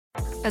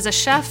As a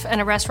chef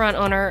and a restaurant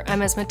owner,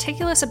 I'm as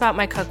meticulous about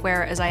my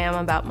cookware as I am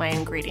about my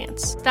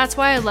ingredients. That's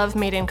why I love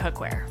Made In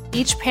Cookware.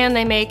 Each pan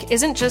they make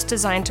isn't just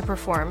designed to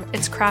perform,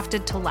 it's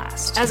crafted to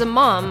last. As a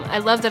mom, I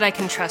love that I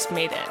can trust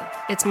Made In.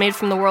 It's made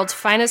from the world's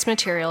finest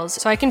materials,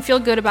 so I can feel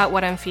good about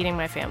what I'm feeding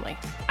my family.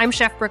 I'm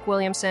Chef Brooke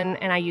Williamson,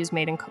 and I use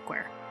Made In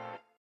Cookware.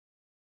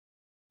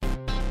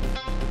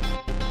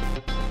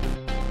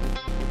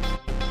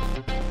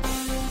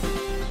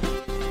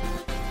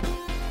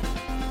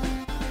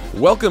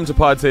 Welcome to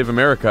Pod Save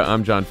America.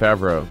 I'm John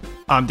Favreau.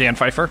 I'm Dan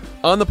Pfeiffer.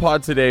 On the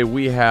pod today,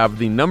 we have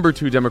the number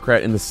 2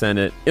 Democrat in the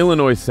Senate,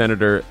 Illinois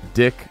Senator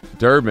Dick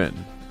Durbin.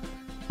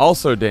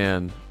 Also,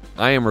 Dan,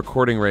 I am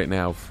recording right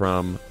now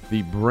from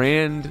the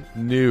brand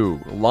new,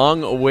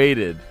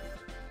 long-awaited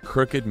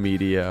Crooked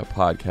Media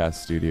podcast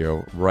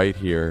studio right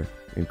here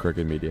in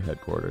Crooked Media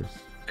headquarters.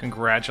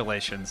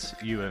 Congratulations.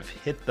 You have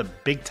hit the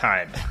big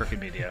time, Crooked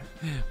Media.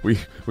 We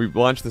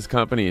launched this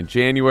company in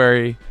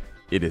January.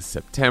 It is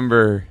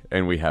September,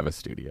 and we have a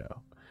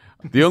studio.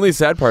 The only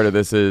sad part of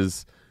this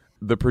is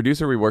the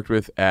producer we worked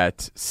with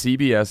at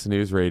CBS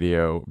News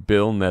Radio,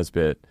 Bill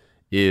Nesbitt,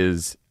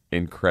 is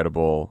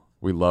incredible.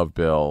 We love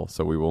Bill,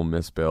 so we will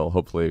miss Bill.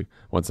 Hopefully,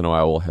 once in a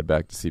while, we'll head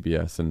back to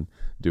CBS and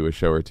do a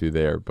show or two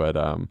there. But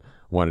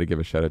wanted to give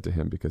a shout out to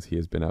him because he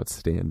has been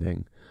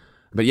outstanding.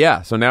 But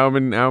yeah, so now I'm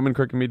in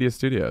Crooked Media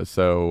Studios.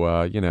 So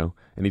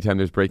anytime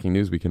there's breaking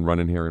news, we can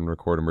run in here and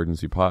record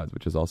emergency pods,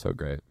 which is also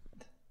great.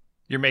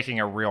 You're making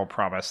a real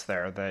promise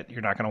there that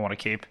you're not going to want to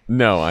keep.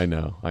 No, I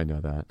know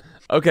that.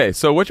 Okay,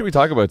 so what should we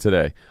talk about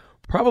today?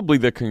 Probably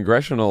the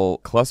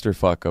congressional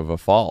clusterfuck of a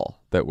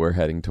fall that we're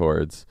heading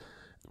towards.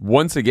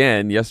 Once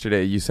again,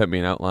 yesterday you sent me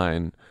an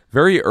outline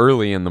very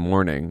early in the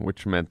morning,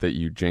 which meant that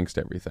you jinxed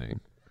everything.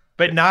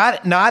 But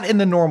not in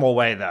the normal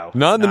way, though.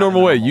 Not in the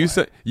normal way. You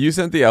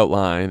sent the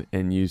outline,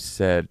 and you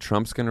said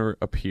Trump's going to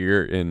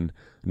appear in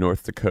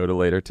North Dakota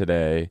later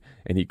today,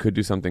 and he could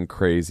do something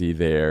crazy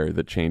there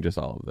that changes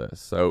all of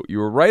this. So you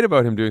were right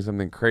about him doing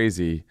something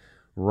crazy,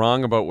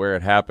 wrong about where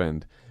it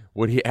happened.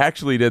 What he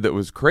actually did that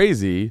was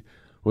crazy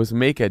was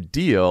make a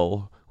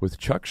deal with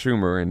Chuck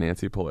Schumer and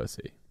Nancy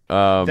Pelosi.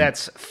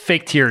 That's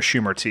fake tear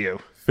Schumer to you.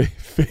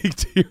 Fake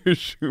tear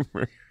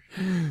Schumer.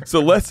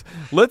 So let's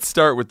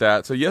start with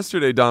that. So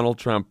yesterday, Donald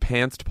Trump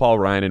pantsed Paul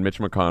Ryan and Mitch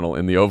McConnell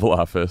in the Oval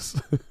Office.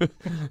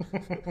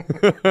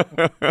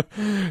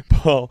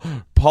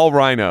 Paul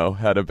Rhino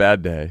had a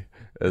bad day.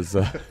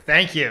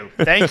 Thank you.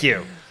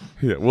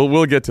 Yeah,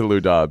 we'll get to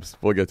Lou Dobbs.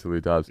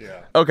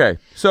 Yeah. Okay,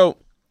 so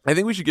I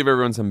think we should give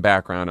everyone some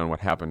background on what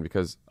happened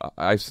because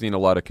I've seen a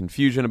lot of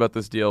confusion about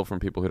this deal from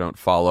people who don't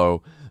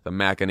follow the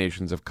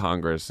machinations of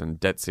Congress and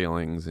debt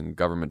ceilings and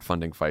government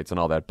funding fights and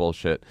all that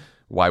bullshit.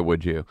 Why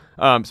would you?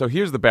 So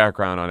here's the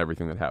background on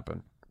everything that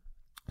happened.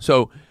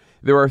 So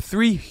there are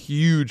 3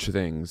 huge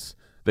things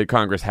that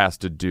Congress has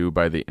to do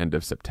by the end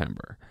of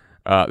September.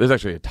 There's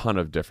actually a ton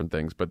of different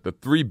things, but the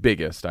 3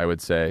 biggest, I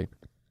would say,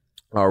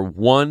 are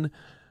 1,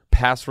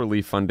 pass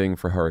relief funding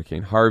for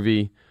Hurricane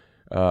Harvey.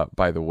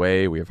 By the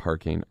way, we have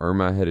Hurricane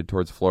Irma headed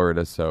towards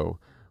Florida, so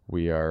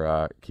we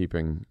are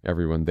keeping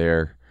everyone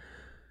there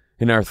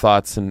in our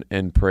thoughts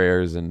and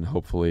prayers, and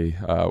hopefully,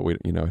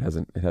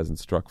 it hasn't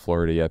struck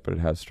Florida yet, but it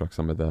has struck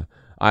some of the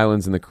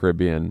islands in the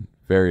Caribbean.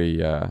 Very,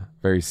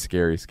 very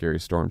scary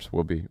storms.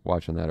 We'll be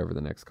watching that over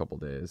the next couple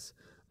days.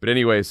 But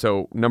anyway,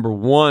 so number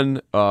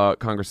 1,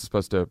 Congress is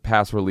supposed to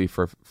pass relief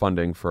for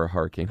funding for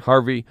Hurricane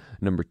Harvey.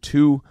 Number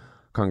 2,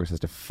 Congress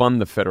has to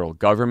fund the federal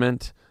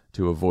government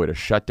to avoid a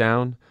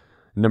shutdown.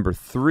 Number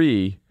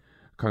 3,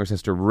 Congress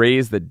has to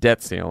raise the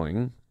debt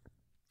ceiling,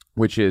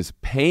 which is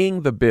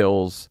paying the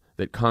bills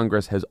that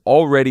Congress has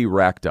already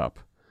racked up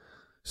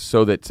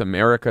so that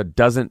America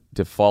doesn't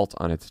default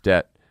on its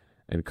debt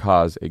and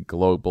cause a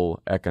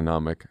global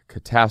economic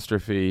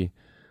catastrophe.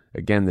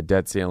 Again, the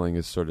debt ceiling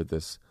is sort of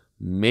this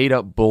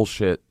made-up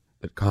bullshit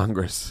that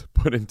Congress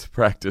put into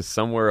practice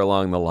somewhere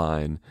along the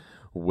line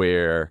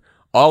where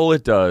all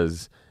it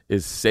does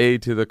is say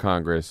to the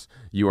Congress,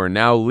 you are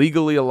now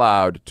legally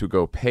allowed to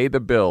go pay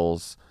the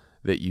bills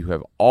that you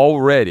have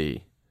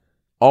already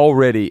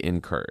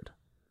incurred.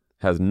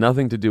 Has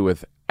nothing to do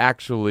with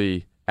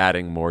actually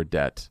adding more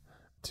debt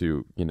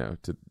to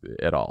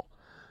at all.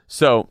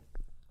 So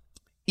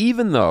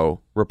even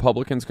though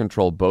Republicans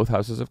control both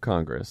houses of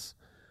Congress,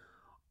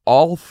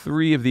 all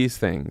 3 of these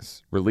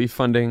things, relief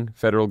funding,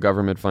 federal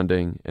government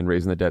funding, and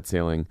raising the debt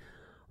ceiling,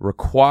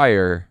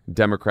 require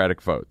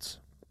Democratic votes.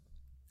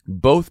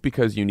 Both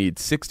because you need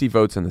 60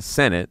 votes in the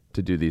Senate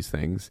to do these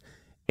things,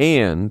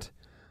 and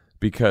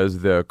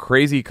because the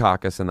crazy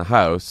caucus in the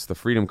House, the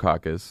Freedom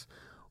Caucus,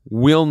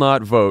 will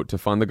not vote to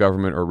fund the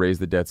government or raise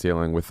the debt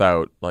ceiling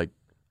without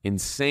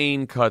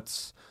insane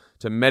cuts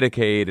to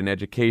Medicaid and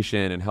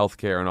education and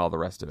healthcare and all the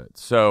rest of it.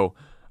 So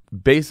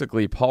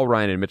basically, Paul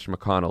Ryan and Mitch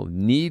McConnell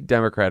need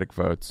Democratic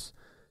votes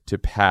to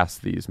pass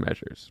these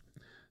measures.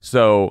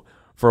 So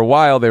for a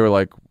while, they were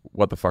like,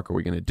 what the fuck are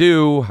we going to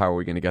do? How are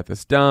we going to get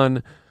this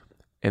done?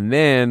 And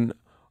then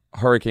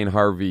Hurricane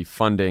Harvey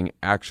funding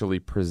actually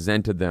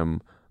presented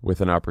them with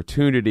an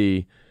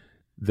opportunity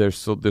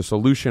the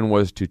solution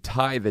was to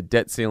tie the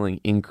debt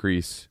ceiling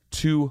increase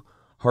to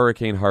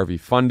Hurricane Harvey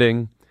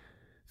funding,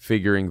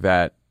 figuring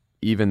that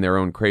even their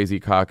own crazy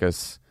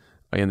caucus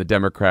and the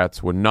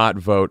Democrats would not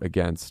vote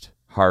against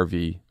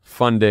Harvey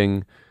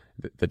funding.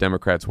 The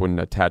Democrats wouldn't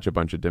attach a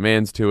bunch of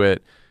demands to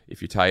it.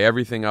 If you tie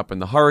everything up in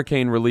the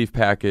hurricane relief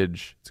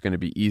package, it's going to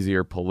be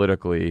easier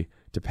politically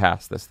to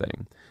pass this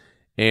thing.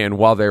 And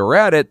while they were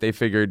at it, they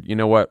figured, you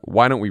know what,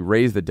 why don't we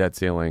raise the debt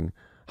ceiling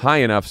high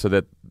enough so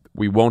that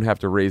we won't have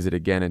to raise it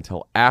again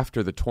until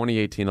after the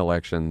 2018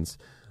 elections.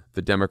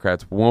 The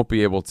Democrats won't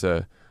be able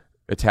to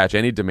attach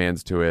any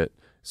demands to it,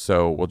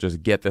 so we'll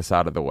just get this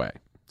out of the way.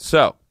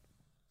 So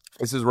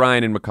this is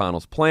Ryan and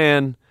McConnell's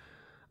plan.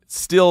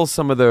 Still,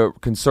 some of the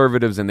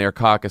conservatives in their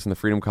caucus and the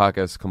Freedom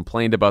Caucus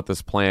complained about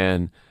this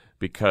plan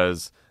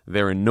because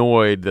they're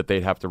annoyed that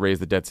they'd have to raise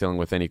the debt ceiling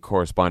with any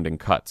corresponding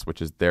cuts,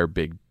 which is their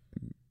big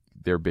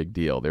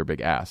deal, their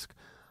big ask.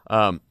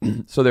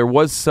 So there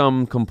was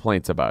some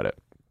complaints about it.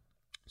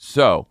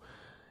 So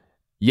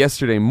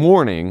yesterday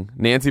morning,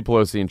 Nancy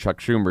Pelosi and Chuck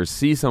Schumer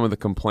see some of the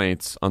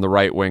complaints on the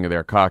right wing of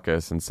their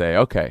caucus and say,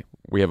 okay,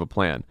 we have a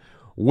plan.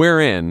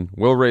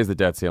 We'll raise the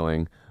debt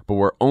ceiling, but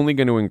we're only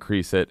going to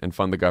increase it and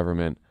fund the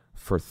government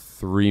for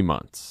 3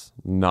 months,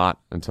 not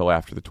until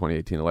after the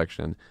 2018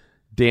 election.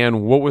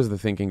 Dan, what was the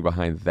thinking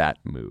behind that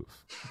move?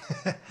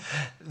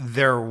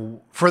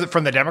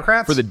 From the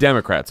Democrats? For the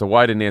Democrats. So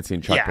why did Nancy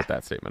and Chuck put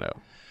that statement out?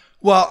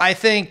 Well, I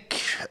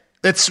think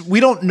we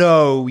don't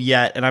know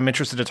yet, and I'm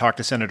interested to talk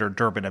to Senator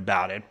Durbin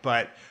about it,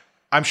 but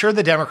I'm sure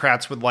the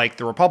Democrats would like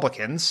the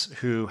Republicans,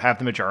 who have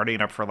the majority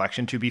and up for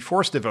election, to be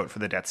forced to vote for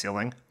the debt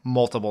ceiling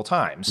multiple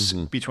times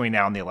between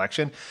now and the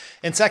election.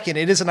 And second,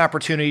 it is an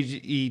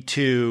opportunity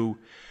to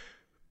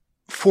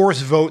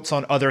force votes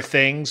on other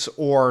things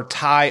or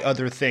tie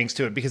other things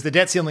to it, because the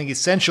debt ceiling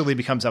essentially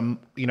becomes what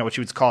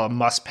you would call a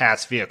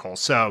must-pass vehicle.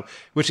 So,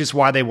 which is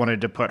why they wanted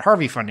to put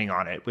Harvey funding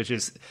on it, which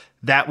is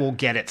that will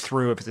get it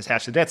through if it's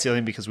attached to the debt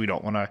ceiling, because we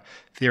don't want to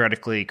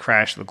theoretically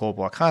crash the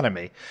global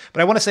economy.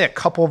 But I want to say a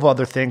couple of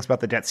other things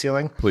about the debt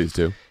ceiling. Please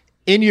do.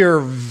 In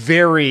your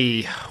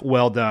very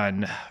well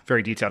done,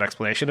 very detailed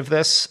explanation of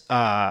this,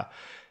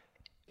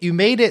 you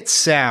made it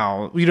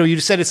sound, you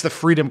said it's the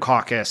Freedom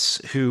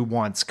Caucus who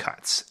wants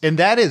cuts. And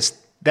that is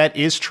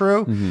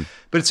true. Mm-hmm.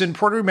 But it's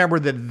important to remember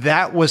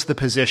that was the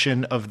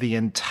position of the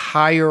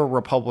entire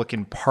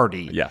Republican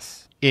Party.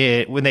 Yes.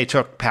 When they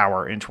took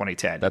power in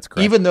 2010. That's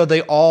correct.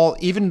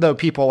 Even though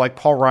people like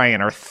Paul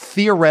Ryan are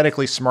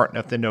theoretically smart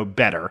enough to know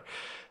better,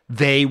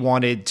 they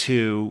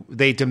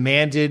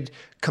demanded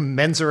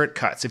commensurate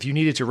cuts. If you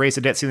needed to raise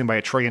the debt ceiling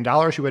by $1 trillion,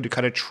 you had to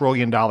cut $1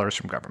 trillion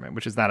from government,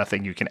 which is not a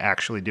thing you can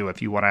actually do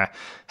if you want to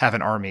have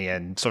an army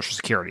and Social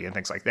Security and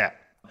things like that.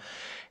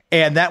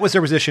 And that was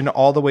their position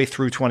all the way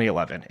through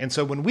 2011. And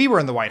so when we were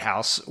in the White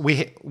House,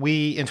 we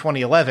in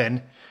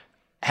 2011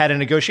 had a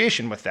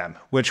negotiation with them,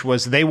 which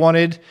was they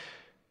wanted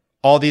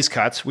all these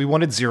cuts. We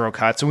wanted 0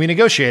 cuts, and we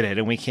negotiated,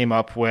 and we came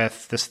up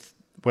with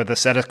a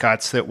set of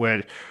cuts that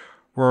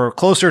were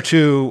closer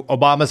to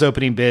Obama's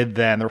opening bid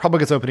than the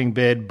Republicans' opening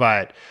bid,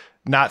 but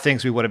not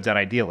things we would have done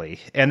ideally.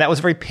 And that was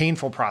a very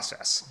painful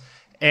process.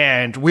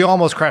 And we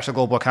almost crashed the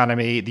global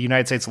economy. The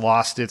United States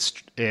lost its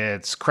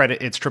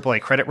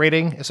AAA credit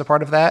rating as a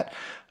part of that.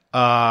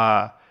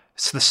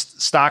 So the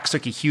stocks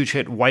took a huge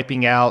hit,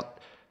 wiping out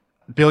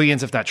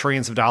billions, if not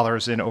trillions of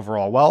dollars in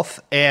overall wealth.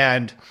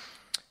 And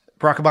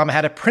Barack Obama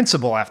had a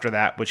principle after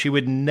that, which he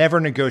would never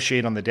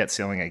negotiate on the debt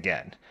ceiling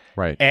again.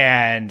 Right.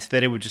 And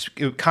that it would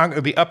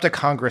be up to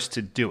Congress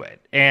to do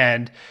it.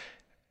 And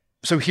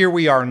so here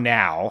we are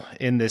now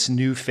in this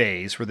new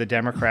phase where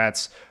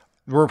the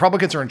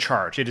Republicans are in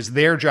charge. It is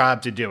their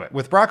job to do it.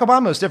 With Barack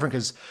Obama, it was different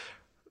because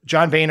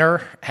John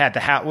Boehner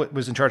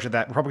was in charge of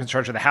that. Republicans in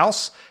charge of the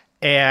House,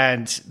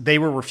 and they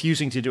were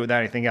refusing to do it without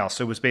anything else.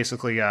 So it was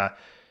basically a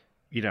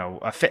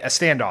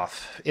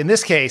standoff. In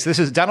this case,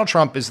 Donald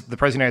Trump is the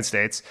president of the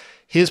United States.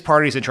 His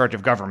party is in charge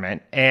of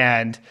government,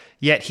 and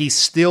yet he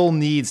still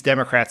needs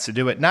Democrats to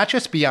do it, not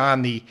just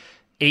beyond the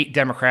 8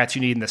 Democrats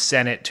you need in the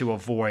Senate to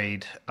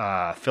avoid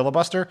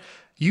filibuster.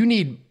 You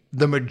need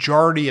the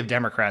majority of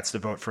Democrats to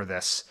vote for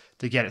this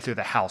to get it through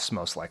the House,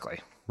 most likely.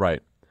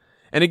 Right.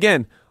 And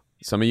again,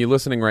 some of you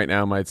listening right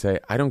now might say,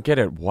 I don't get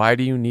it. Why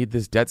do you need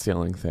this debt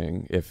ceiling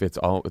thing if it's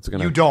going to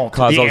You don't.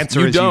 Cause the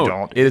answer is you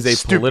don't. It is a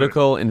stupid.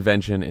 political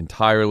invention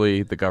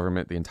entirely.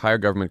 The entire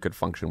government could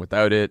function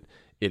without it.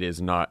 It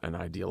is not an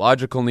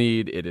ideological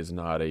need. It is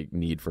not a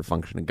need for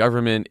functioning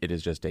government. It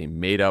is just a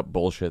made-up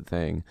bullshit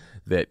thing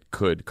that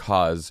could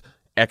cause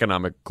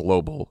economic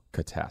global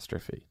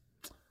catastrophe.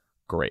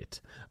 Great.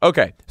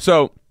 Okay,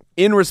 so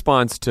in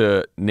response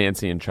to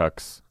Nancy and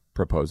Chuck's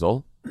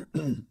proposal,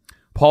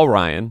 Paul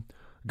Ryan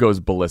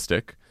goes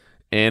ballistic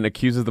and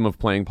accuses them of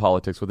playing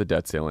politics with a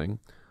debt ceiling,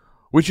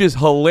 which is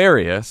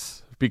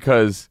hilarious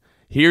because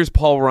here's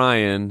Paul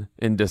Ryan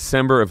in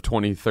December of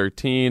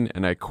 2013,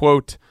 and I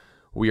quote,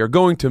 "We are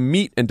going to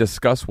meet and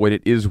discuss what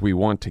it is we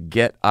want to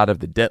get out of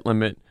the debt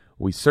limit.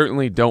 We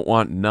certainly don't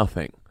want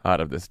nothing out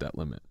of this debt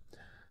limit."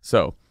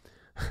 So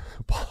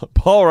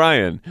Paul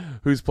Ryan,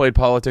 who's played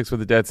politics with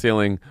the debt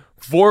ceiling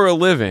for a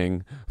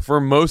living for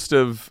most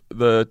of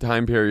the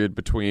time period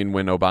between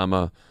when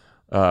Obama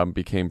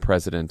became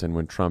president and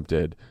when Trump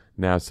did,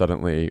 now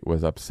suddenly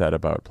was upset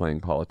about playing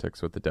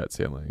politics with the debt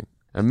ceiling.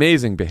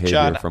 Amazing behavior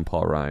John, from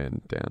Paul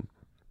Ryan, Dan.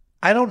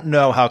 I don't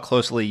know how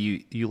closely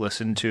you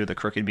listen to the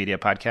Crooked Media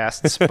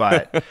podcasts,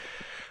 but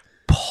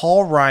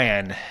Paul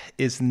Ryan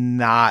is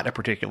not a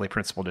particularly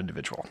principled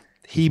individual.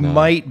 He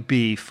might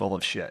be full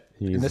of shit.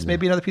 And this may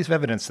be another piece of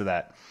evidence to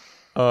that.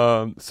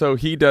 So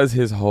he does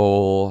his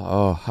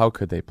whole, how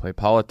could they play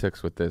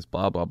politics with this,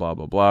 blah, blah, blah,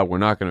 blah, blah. We're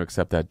not going to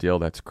accept that deal.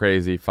 That's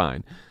crazy.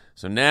 Fine.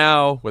 So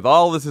now, with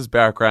all this as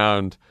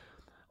background,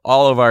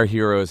 all of our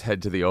heroes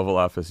head to the Oval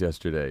Office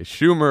yesterday.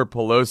 Schumer,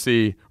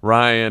 Pelosi,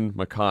 Ryan,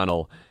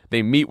 McConnell.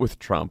 They meet with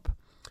Trump.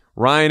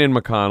 Ryan and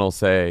McConnell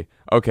say,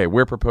 okay,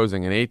 we're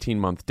proposing an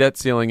 18-month debt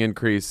ceiling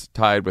increase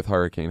tied with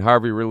Hurricane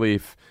Harvey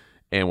relief,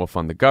 and we'll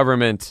fund the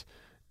government.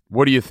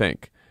 What do you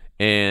think?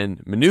 And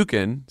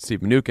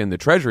Steve Mnuchin, the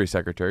Treasury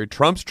Secretary,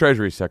 Trump's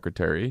Treasury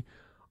Secretary,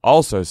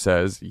 also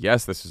says,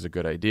 yes, this is a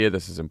good idea.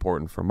 This is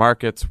important for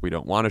markets. We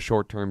don't want a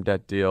short-term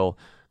debt deal.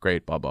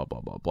 Great, blah, blah, blah,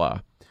 blah,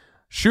 blah.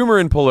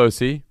 Schumer and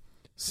Pelosi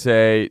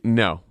say,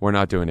 no, we're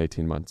not doing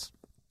 18 months.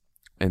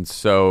 And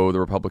so the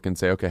Republicans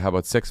say, okay, how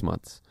about 6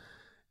 months?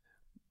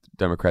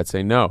 Democrats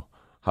say, no.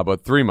 How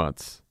about 3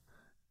 months?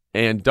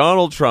 And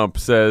Donald Trump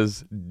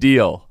says,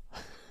 deal.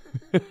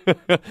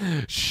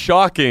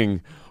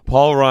 Shocking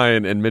Paul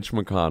Ryan and Mitch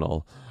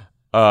McConnell,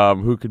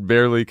 who could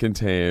barely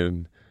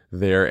contain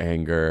their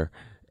anger.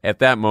 At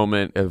that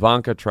moment,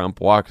 Ivanka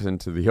Trump walks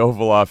into the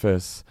Oval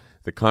Office.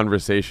 The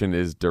conversation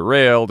is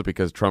derailed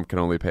because Trump can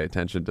only pay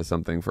attention to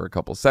something for a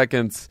couple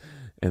seconds,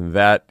 and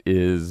that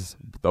is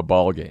the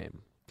ball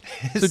game.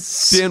 It's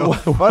so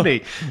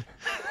funny.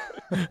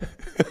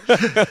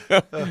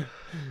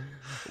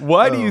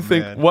 Why do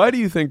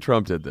you think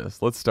Trump did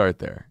this? Let's start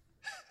there.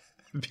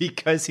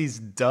 Because he's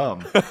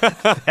dumb.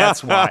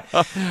 That's why.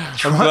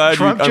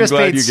 I'm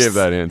glad you gave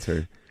that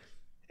answer.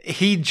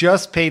 He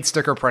just paid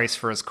sticker price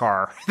for his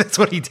car. That's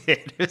what he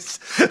did.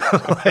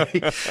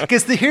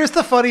 Because here's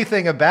the funny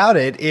thing about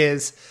it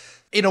is,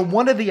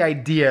 one of the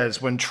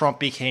ideas when Trump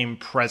became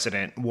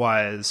president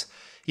was,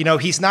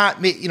 he's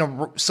not,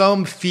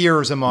 some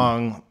fears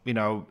among,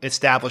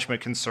 establishment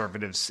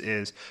conservatives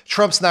is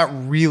Trump's not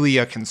really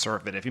a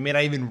conservative. He may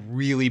not even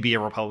really be a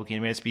Republican. He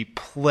may just be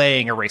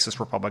playing a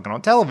racist Republican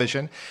on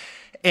television.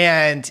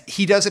 And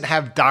he doesn't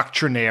have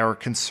doctrinaire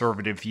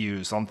conservative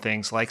views on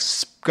things like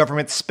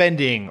government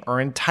spending or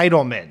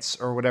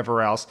entitlements or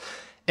whatever else.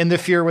 And the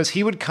fear was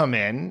he would come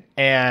in,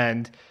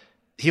 and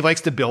he likes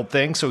to build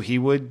things, so he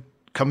would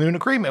come to an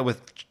agreement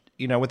with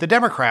the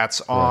Democrats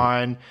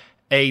on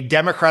a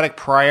Democratic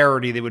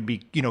priority that would be,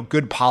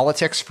 good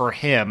politics for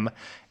him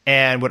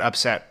and would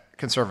upset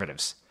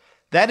conservatives.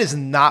 That is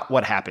not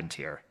what happened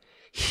here.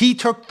 He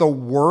took the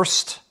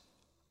worst.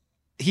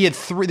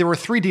 There were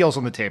 3 deals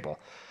on the table,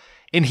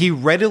 and he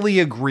readily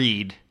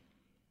agreed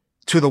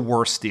to the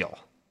worst deal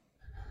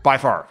by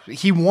far.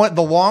 If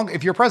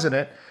you're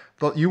president,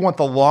 you want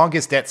the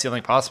longest debt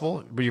ceiling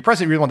possible, but you're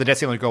president, you really want the debt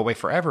ceiling to go away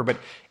forever. But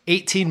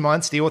 18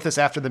 months, deal with this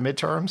after the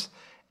midterms.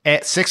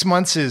 At 6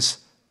 months is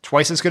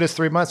twice as good as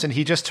 3 months, and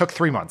he just took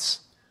 3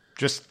 months,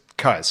 just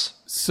cause.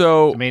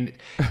 So,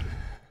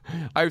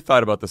 I've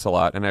thought about this a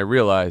lot, and I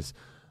realize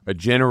a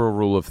general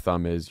rule of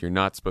thumb is you're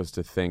not supposed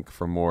to think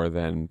for more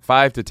than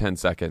 5 to 10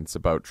 seconds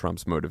about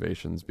Trump's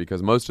motivations,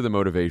 because most of the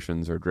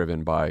motivations are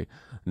driven by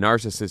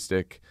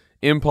narcissistic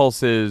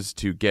impulses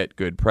to get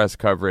good press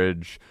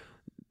coverage,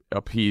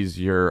 appease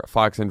your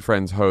Fox and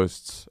Friends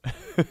hosts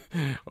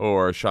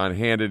or Sean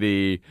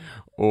Hannity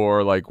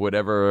or like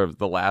whatever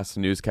the last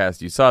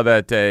newscast you saw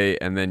that day,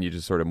 and then you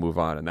just sort of move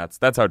on. And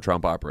that's how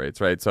Trump operates,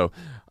 right? So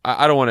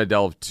I don't want to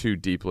delve too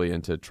deeply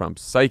into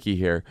Trump's psyche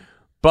here,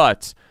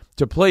 but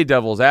to play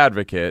devil's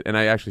advocate, and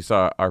I actually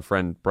saw our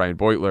friend Brian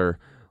Beutler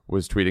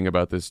was tweeting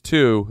about this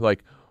too,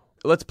 like,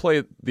 let's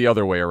play the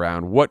other way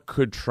around. What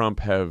could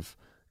Trump have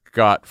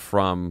got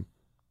from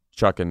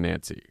Chuck and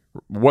Nancy?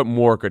 What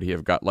more could he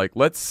have got? Like,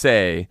 let's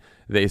say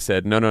they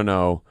said,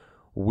 no,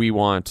 we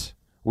want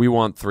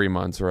 3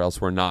 months or else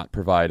we're not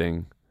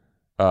providing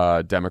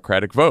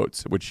Democratic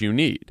votes, which you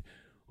need.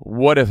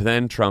 What if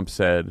then Trump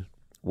said,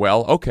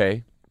 well,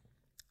 okay,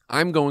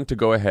 I'm going to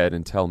go ahead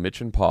and tell Mitch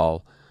and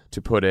Paul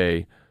to put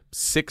a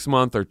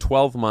 6-month or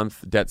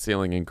 12-month debt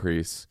ceiling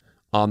increase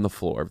on the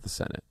floor of the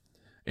Senate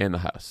and the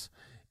House.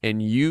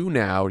 And you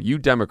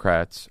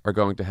Democrats are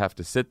going to have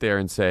to sit there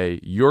and say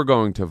you're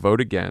going to vote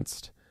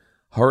against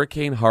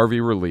Hurricane Harvey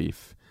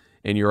relief,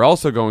 and you're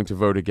also going to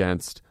vote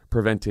against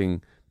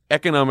preventing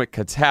economic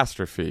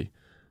catastrophe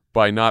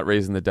by not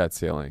raising the debt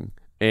ceiling.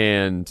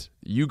 And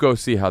you go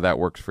see how that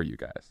works for you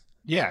guys.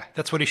 Yeah,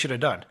 that's what he should have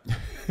done.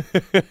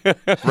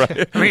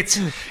 Right. I mean,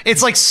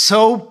 it's like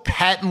so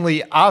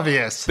patently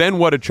obvious. Then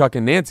what did Chuck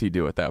and Nancy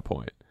do at that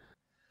point?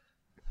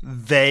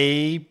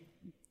 They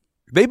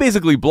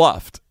basically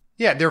bluffed.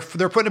 Yeah, they're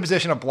put in a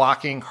position of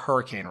blocking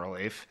hurricane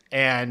relief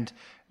and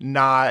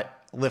not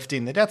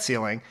lifting the debt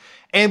ceiling.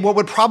 And what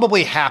would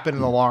probably happen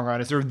in the long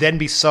run is there would then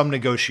be some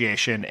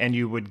negotiation and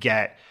you would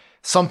get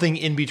something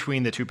in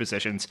between the two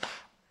positions.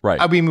 Right.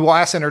 I mean, we'll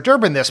ask Senator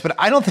Durbin this, but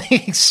I don't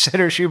think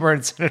Senator Schumer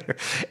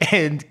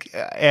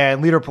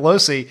and Leader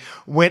Pelosi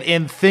went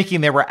in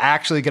thinking they were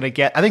actually going to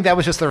get. I think that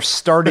was just their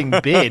starting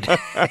bid.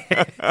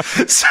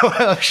 So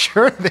I'm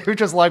sure they were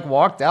just like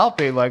walked out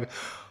being like,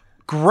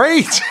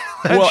 "Great."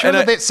 I'm sure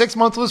that 6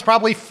 months was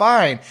probably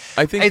fine.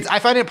 I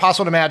find it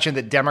impossible to imagine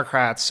that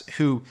Democrats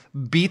who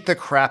beat the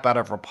crap out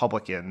of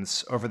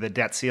Republicans over the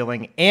debt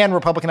ceiling and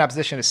Republican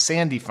opposition to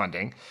Sandy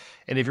funding,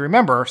 and if you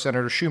remember,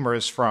 Senator Schumer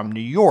is from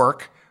New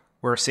York,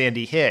 where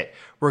Sandy hit,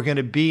 we're going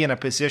to be in a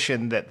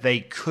position that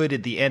they could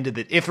at the end of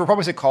if the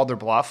Republicans had called their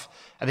bluff,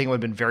 I think it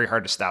would have been very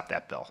hard to stop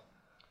that bill.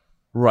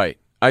 Right.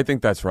 I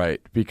think that's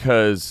right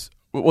because,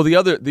 well, the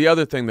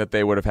other thing that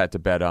they would have had to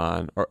bet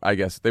on, or I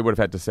guess they would have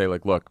had to say,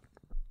 like, look,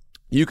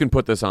 you can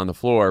put this on the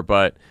floor,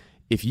 but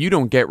if you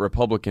don't get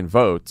Republican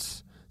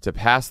votes to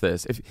pass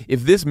this,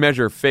 if this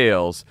measure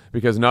fails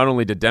because not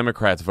only did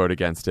Democrats vote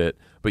against it,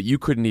 but you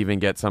couldn't even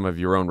get some of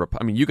your own.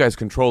 I mean, you guys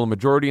control a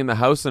majority in the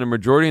House and a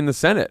majority in the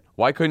Senate.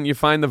 Why couldn't you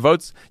find the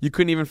votes? You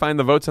couldn't even find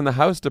the votes in the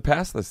House to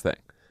pass this thing.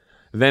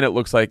 Then it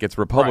looks like it's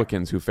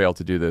Republicans who fail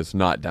to do this,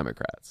 not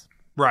Democrats.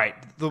 Right.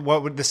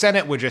 The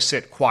Senate would just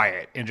sit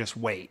quiet and just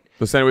wait.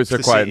 The Senate would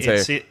sit quiet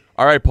and say,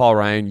 all right, Paul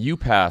Ryan, you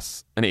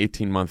pass an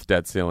 18-month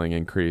debt ceiling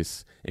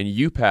increase, and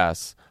you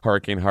pass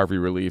Hurricane Harvey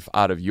relief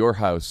out of your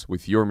House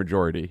with your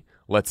majority.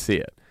 Let's see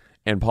it.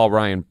 And Paul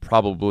Ryan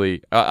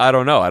probably, I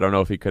don't know. I don't know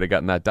if he could have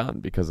gotten that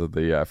done because of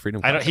the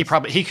Freedom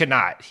Caucus. He could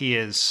not. He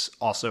is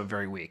also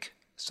very weak.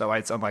 So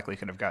it's unlikely he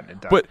could have gotten it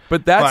done.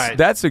 But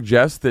that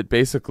suggests that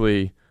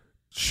basically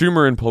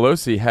Schumer and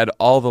Pelosi had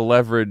all the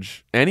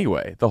leverage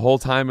anyway the whole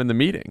time in the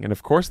meeting. And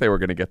of course they were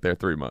going to get there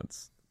 3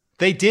 months.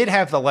 They did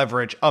have the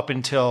leverage up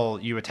until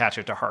you attach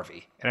it to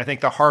Harvey. And I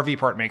think the Harvey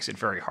part makes it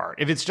very hard.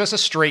 If it's just a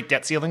straight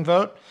debt ceiling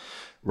vote,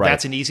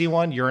 that's an easy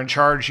one. You're in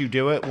charge. You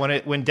do it.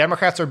 When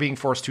Democrats are being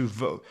forced to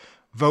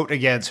vote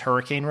against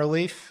hurricane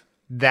relief,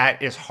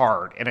 that is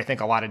hard. And I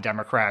think a lot of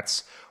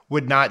Democrats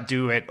would not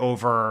do it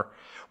over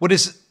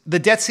the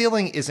debt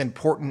ceiling is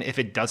important if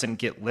it doesn't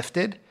get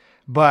lifted,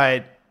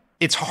 but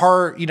it's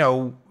hard,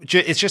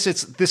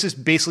 this is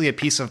basically a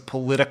piece of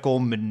political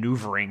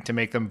maneuvering to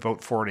make them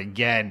vote for it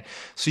again.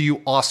 So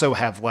you also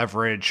have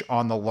leverage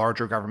on the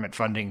larger government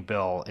funding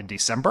bill in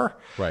December.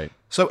 Right.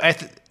 So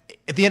at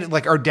the end,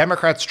 like, are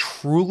Democrats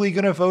truly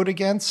going to vote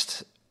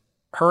against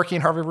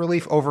Hurricane Harvey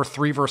relief over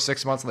 3 versus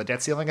 6 months on the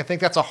debt ceiling? I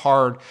think that's a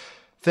hard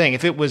thing.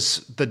 If it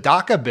was the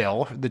DACA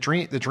bill, the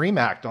DREAM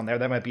Act on there,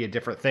 that might be a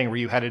different thing where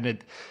you had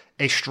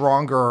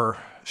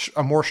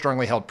a more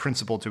strongly held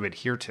principle to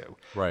adhere to.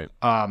 Right.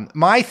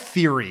 My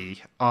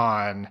theory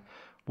on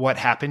what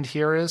happened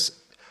here is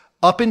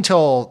up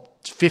until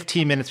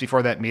 15 minutes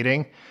before that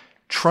meeting,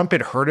 Trump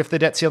had heard of the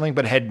debt ceiling,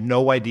 but had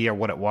no idea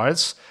what it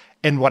was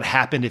and what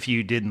happened if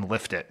you didn't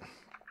lift it.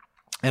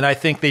 And I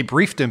think they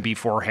briefed him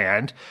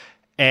beforehand,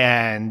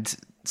 and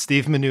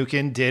Steve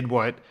Mnuchin did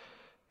what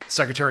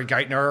Secretary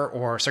Geithner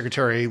or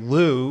Secretary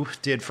Lew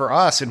did for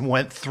us and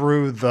went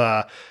through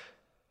the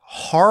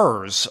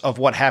horrors of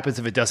what happens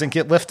if it doesn't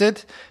get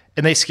lifted,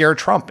 and they scared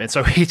Trump. And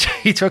so he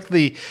took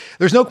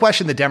there's no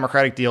question the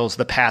Democratic deal is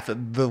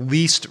the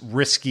least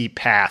risky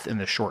path in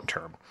the short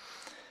term.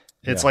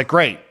 It's like,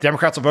 great,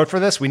 Democrats will vote for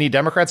this. We need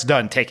Democrats,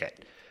 done, take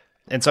it.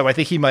 And so I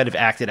think he might have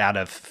acted out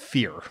of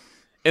fear.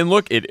 And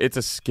look, it's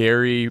a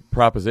scary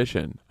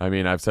proposition. I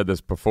mean, I've said this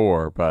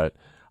before, but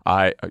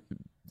Tim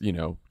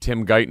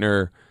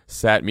Geithner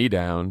sat me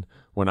down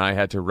when I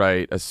had to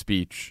write a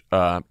speech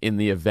in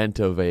the event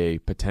of a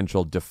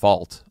potential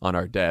default on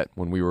our debt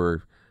when we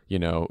were,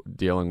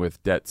 dealing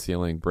with debt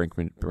ceiling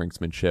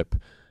brinksmanship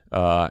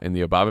in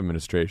the Obama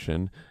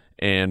administration,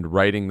 and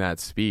writing that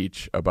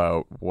speech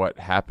about what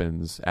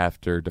happens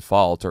after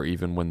default, or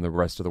even when the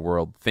rest of the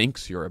world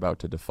thinks you're about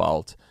to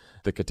default,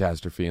 the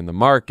catastrophe in the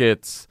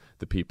markets,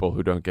 the people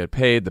who don't get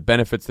paid, the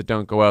benefits that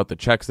don't go out, the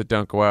checks that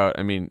don't go out.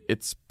 I mean,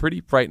 it's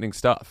pretty frightening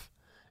stuff.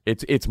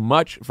 It's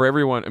much for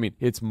everyone. I mean,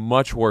 it's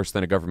much worse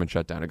than a government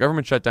shutdown. A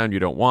government shutdown you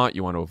don't want.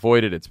 You want to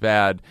avoid it. It's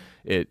bad.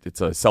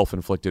 It's a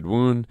self-inflicted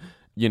wound.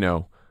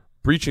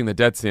 Breaching the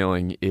debt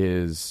ceiling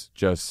is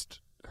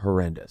just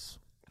horrendous.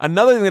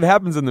 Another thing that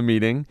happens in the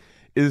meeting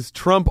is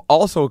Trump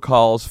also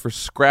calls for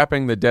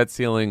scrapping the debt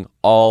ceiling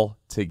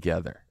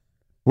altogether,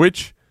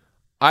 which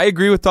I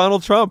agree with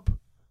Donald Trump.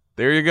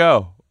 There you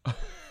go.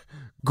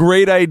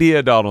 Great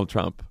idea, Donald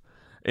Trump.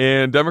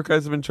 And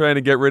Democrats have been trying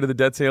to get rid of the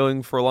debt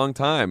ceiling for a long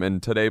time.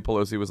 And today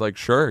Pelosi was like,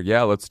 sure,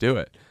 yeah, let's do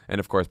it. And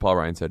of course, Paul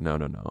Ryan said, no,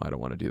 I don't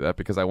want to do that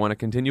because I want to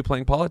continue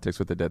playing politics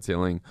with the debt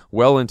ceiling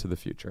well into the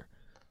future.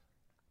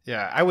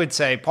 Yeah, I would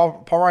say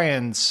Paul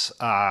Ryan's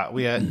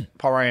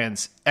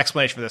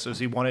explanation for this was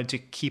he wanted to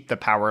keep the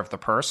power of the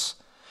purse.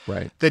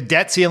 Right. The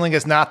debt ceiling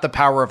is not the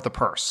power of the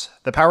purse.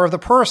 The power of the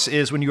purse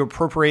is when you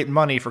appropriate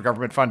money for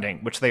government funding,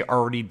 which they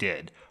already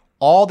did.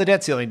 All the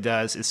debt ceiling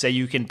does is say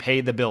you can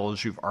pay the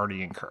bills you've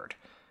already incurred.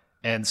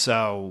 And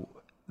so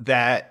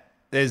that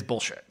is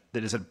bullshit.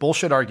 That is a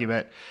bullshit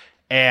argument.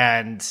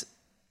 And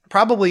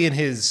probably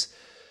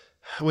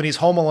when he's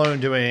home alone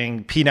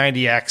doing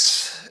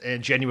P90X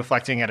and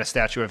genuflecting at a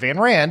statue of Ayn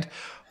Rand,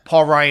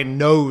 Paul Ryan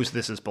knows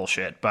this is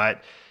bullshit,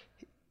 but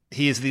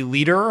he is the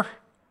leader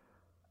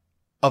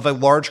of a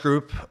large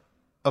group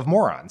of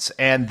morons.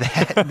 And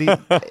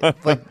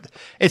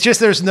it's just,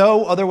 there's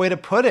no other way to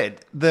put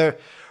it. The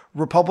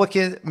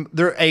Republican,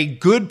 they're a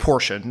good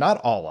portion, not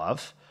all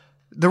of,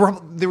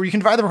 you can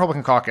divide the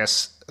Republican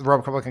caucus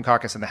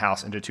in the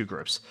House into two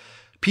groups.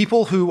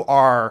 People who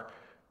are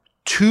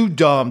too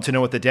dumb to know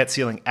what the debt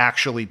ceiling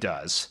actually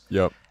does.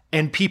 Yep.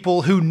 And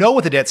people who know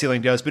what the debt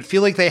ceiling does, but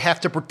feel like they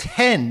have to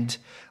pretend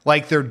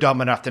like they're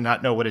dumb enough to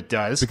not know what it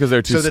does, because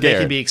they're too so that scared. they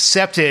can be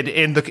accepted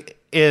in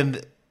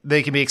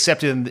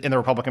the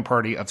Republican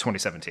Party of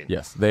 2017.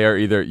 Yes,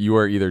 you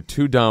are either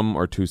too dumb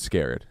or too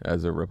scared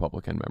as a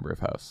Republican member of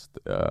House.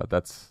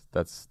 That's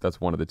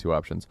one of the two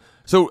options.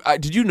 So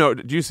did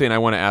you say, and I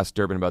want to ask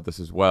Durbin about this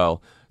as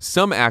well,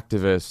 some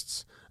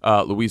activists,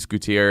 Luis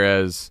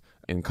Gutierrez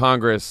in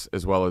Congress,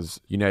 as well as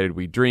United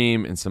We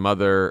Dream and some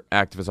other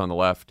activists on the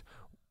left,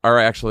 are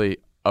actually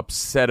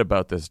upset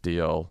about this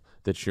deal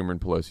that Schumer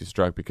and Pelosi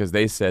struck, because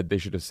they said they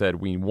should have said,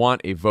 we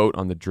want a vote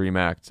on the DREAM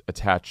Act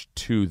attached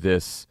to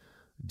this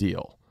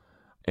deal.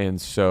 And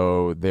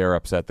so they're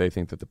upset. They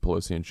think that the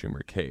Pelosi and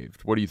Schumer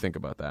caved. What do you think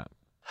about that?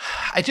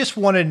 I just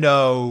want to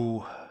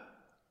know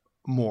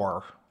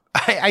more.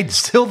 I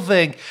still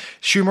think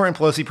Schumer and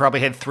Pelosi probably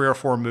had 3 or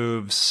 4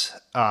 moves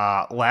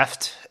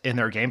left in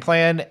their game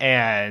plan,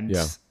 and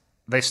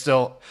they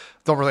still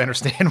don't really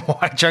understand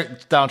why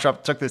Donald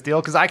Trump took this deal.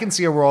 Because I can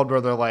see a world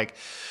where they're like,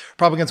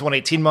 Republicans want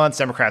 18 months,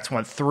 Democrats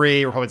want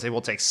 3, Republicans say,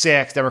 we'll take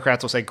 6,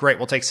 Democrats will say, great,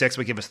 we'll take 6,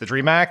 but give us the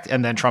DREAM Act,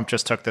 and then Trump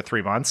just took the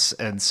 3 months.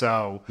 And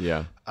so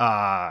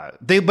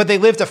they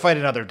live to fight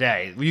another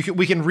day. We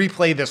can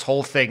replay this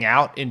whole thing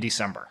out in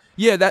December.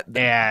 Yeah,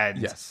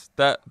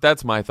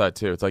 that's my thought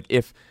too. It's like,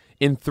 if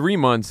in 3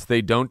 months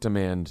they don't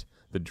demand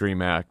the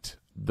DREAM Act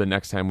the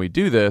next time we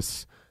do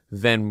this,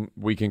 then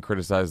we can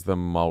criticize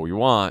them all we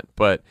want.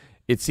 But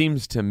it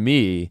seems to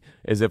me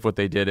as if what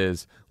they did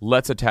is,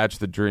 let's attach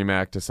the DREAM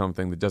Act to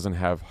something that doesn't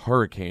have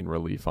hurricane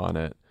relief on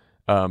it,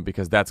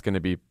 because that's going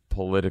to be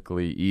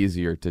politically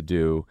easier to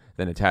do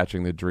than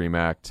attaching the DREAM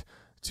Act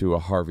to a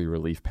Harvey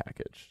relief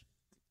package.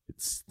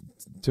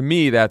 To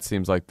me, that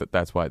seems like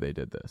that's why they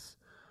did this.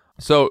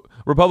 So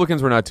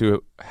Republicans were not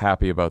too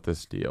happy about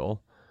this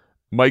deal.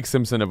 Mike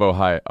Simpson of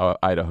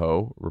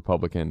Idaho,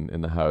 Republican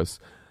in the House,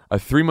 a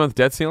 3-month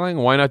debt ceiling?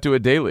 Why not do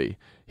it daily?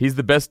 He's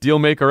the best deal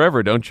maker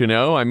ever, don't you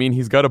know? I mean,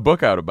 he's got a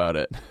book out about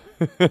it.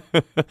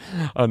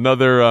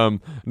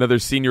 Another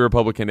senior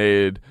Republican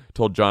aide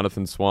told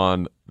Jonathan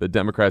Swan the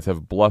Democrats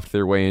have bluffed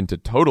their way into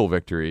total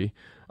victory.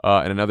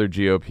 And another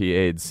GOP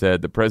aide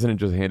said the president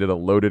just handed a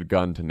loaded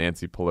gun to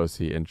Nancy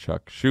Pelosi and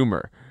Chuck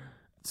Schumer.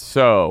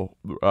 So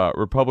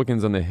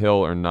Republicans on the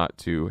Hill are not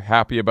too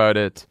happy about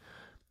it.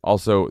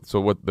 Also,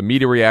 so what the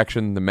media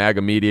reaction, the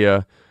MAGA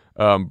media,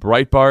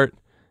 Breitbart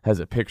has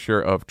a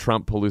picture of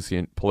Trump, Pelosi,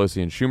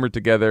 and Schumer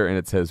together, and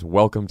it says,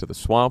 "Welcome to the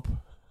swamp."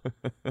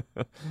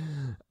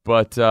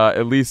 But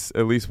at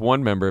least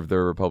one member of the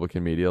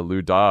Republican media,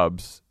 Lou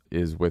Dobbs,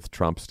 is with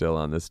Trump still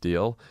on this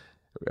deal.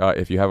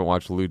 If you haven't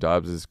watched Lou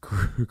Dobbs'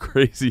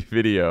 crazy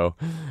video,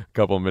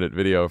 couple-minute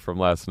video from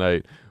last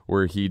night,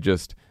 where he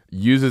just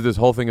uses this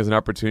whole thing as an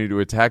opportunity to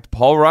attack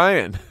Paul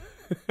Ryan,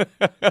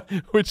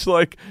 which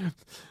we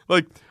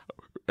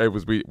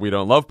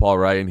don't love Paul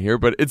Ryan here,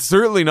 but it's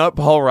certainly not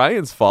Paul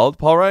Ryan's fault.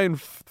 Paul Ryan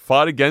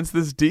fought against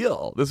this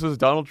deal. This was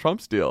Donald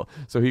Trump's deal.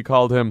 So he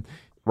called him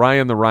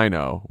Ryan the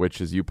Rhino, which,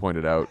 as you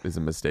pointed out, is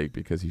a mistake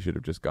because he should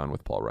have just gone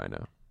with Paul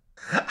Rhino.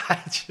 I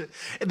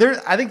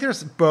think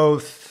there's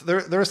both.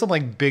 There are some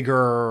like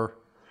bigger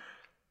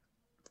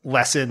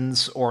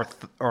lessons or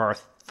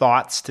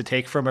thoughts to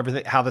take from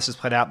everything, how this has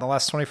played out in the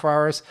last 24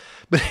 hours.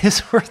 But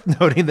it's worth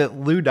noting that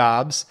Lou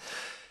Dobbs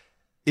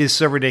is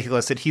so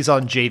ridiculous that he's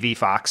on JV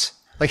Fox.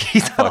 Like,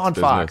 he's not on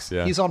Fox.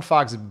 Yeah. He's on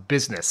Fox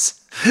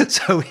Business.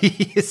 So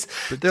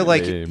they're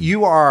like,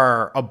 you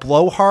are a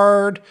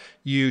blowhard.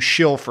 You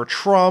shill for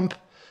Trump.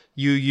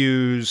 You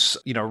use,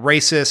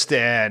 racist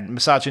and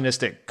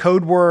misogynistic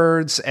code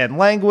words and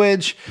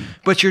language,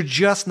 but you're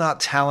just not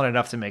talented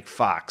enough to make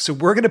Fox. So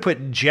we're going to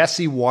put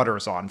Jesse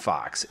Waters on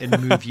Fox and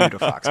move you to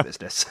Fox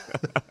Business.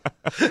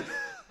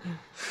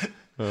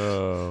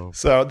 Oh.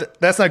 So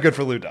that's not good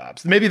for Lou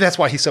Dobbs. Maybe that's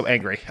why he's so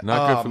angry.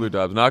 Not good for Lou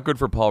Dobbs. Not good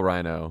for Paul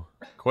Rhino.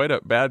 Quite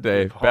a bad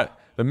day.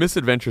 The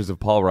misadventures of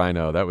Paul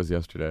Rhino. That was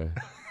yesterday.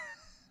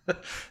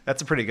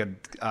 That's a pretty good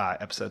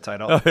episode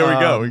title. Oh, there we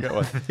go. We got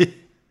one.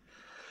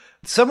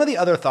 Some of the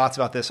other thoughts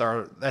about this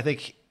are, I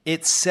think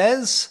it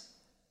says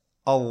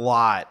a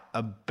lot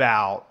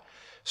about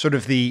sort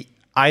of the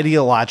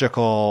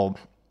ideological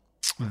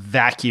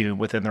vacuum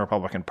within the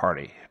Republican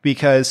Party,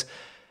 because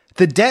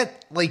the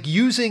debt, like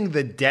using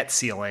the debt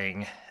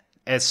ceiling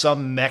as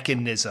some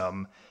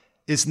mechanism,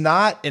 is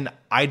not an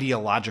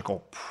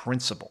ideological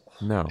principle.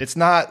 No. It's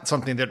not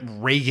something that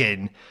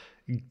Reagan,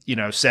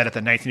 said at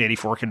the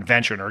 1984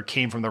 convention or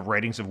came from the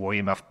writings of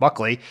William F.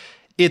 Buckley.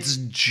 It's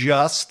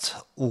just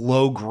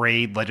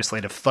low-grade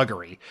legislative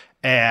thuggery,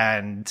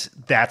 and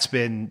that's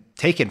been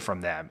taken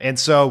from them. And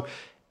so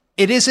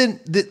it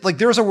isn't like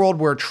there's a world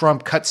where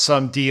Trump cuts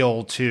some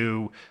deal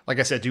to, like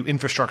I said, do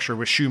infrastructure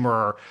with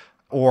Schumer,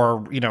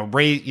 or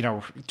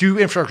do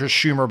infrastructure with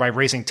Schumer by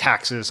raising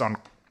taxes on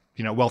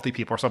wealthy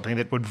people or something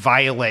that would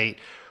violate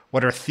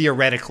what are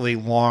theoretically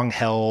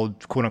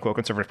long-held quote-unquote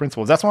conservative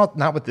principles. That's not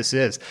what this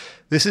is.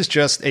 This is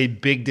just a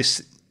big.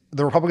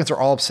 The Republicans are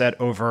all upset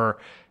over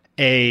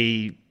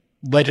a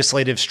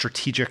legislative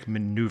strategic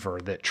maneuver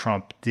that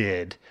Trump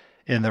did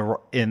in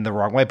the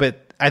wrong way.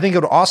 But I think it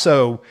would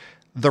also,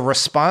 the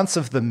response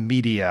of the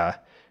media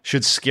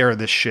should scare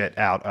the shit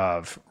out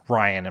of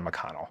Ryan and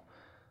McConnell.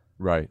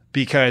 Right.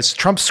 Because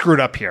Trump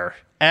screwed up here.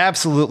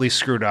 Absolutely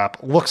screwed up.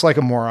 Looks like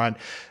a moron.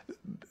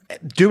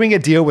 Doing a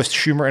deal with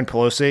Schumer and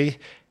Pelosi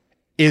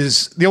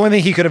is the only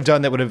thing he could have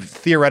done that would have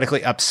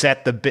theoretically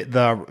upset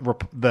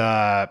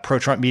the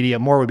pro-Trump media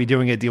more. Would be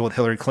doing a deal with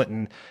Hillary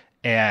Clinton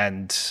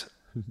and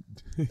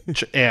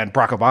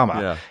Barack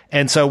Obama. Yeah.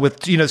 And so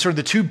with sort of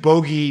the two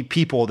bogey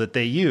people that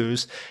they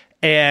use,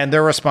 and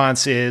their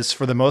response is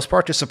for the most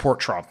part to support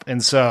Trump.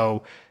 And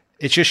so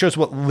it just shows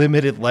what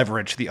limited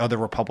leverage the other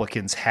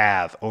Republicans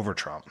have over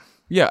Trump.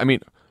 Yeah, I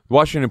mean,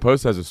 Washington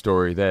Post has a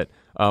story that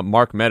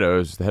Mark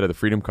Meadows, the head of the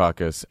Freedom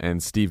Caucus,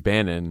 and Steve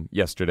Bannon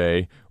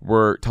yesterday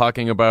were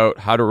talking about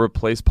how to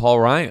replace Paul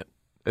Ryan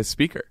as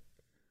Speaker.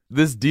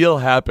 This deal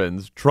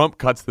happens. Trump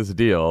cuts this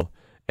deal,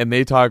 and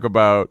they talk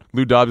about,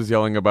 Lou Dobbs is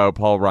yelling about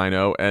Paul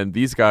Rhino, and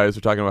these guys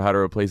are talking about how to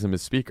replace him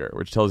as Speaker,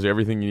 which tells you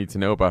everything you need to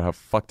know about how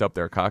fucked up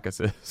their caucus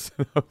is,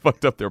 how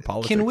fucked up their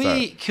politics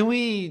are. Can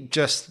we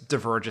just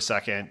diverge a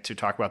second to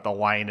talk about the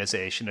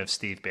lionization of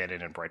Steve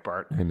Bannon and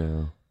Breitbart? I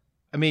know.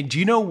 I mean, do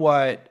you know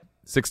what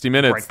 60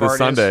 Minutes Breitbart this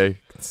Sunday?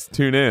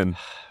 Tune in.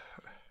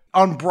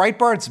 On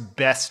Breitbart's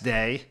best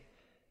day,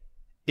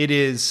 it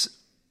is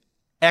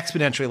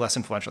exponentially less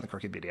influential than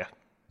Crooked Media.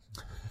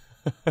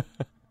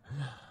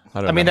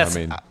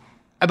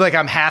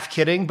 I'm half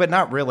kidding, but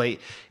not really.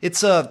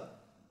 It's a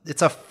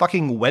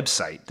fucking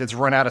website that's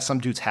run out of some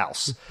dude's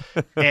house,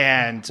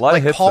 and a lot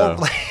of hits, though.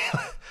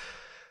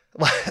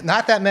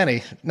 Not that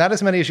many, not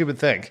as many as you would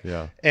think.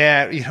 Yeah,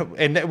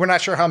 and we're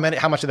not sure how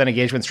much of that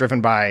engagement's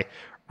driven by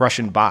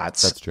Russian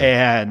bots. That's true.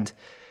 And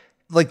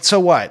so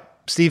what?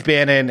 Steve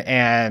Bannon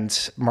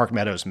and Mark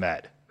Meadows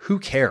met. Who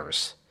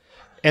cares?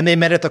 And they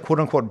met at the quote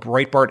unquote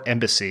Breitbart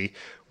embassy,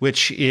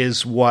 which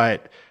is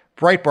what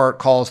Breitbart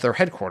calls their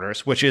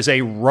headquarters, which is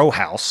a row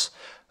house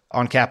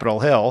on Capitol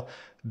Hill,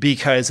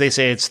 because they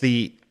say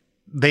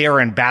they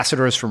are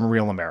ambassadors from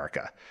real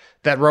America.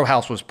 That row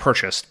house was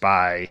purchased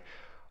by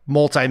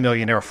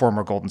multimillionaire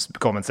former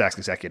Goldman Sachs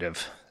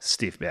executive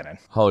Steve Bannon.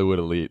 Hollywood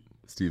elite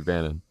Steve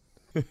Bannon.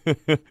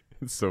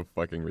 It's so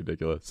fucking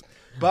ridiculous.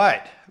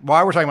 But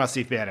while we're talking about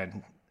Steve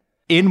Bannon,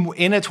 in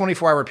a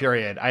 24-hour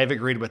period, I have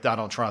agreed with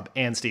Donald Trump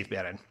and Steve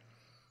Bannon.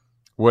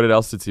 What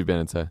else did Steve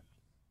Bannon say?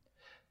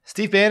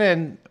 Steve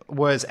Bannon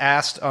was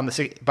asked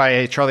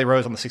by Charlie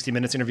Rose on the 60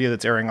 Minutes interview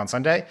that's airing on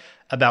Sunday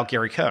about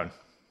Gary Cohn.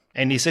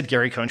 And he said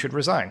Gary Cohn should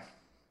resign.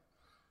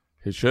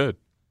 He should.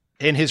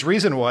 And his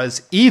reason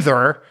was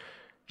either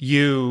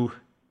you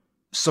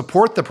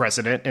support the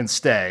president and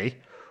stay,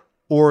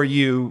 or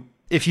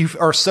if you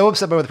are so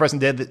upset by what the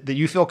president did that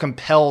you feel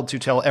compelled to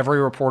tell every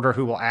reporter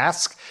who will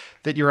ask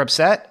that you're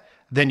upset,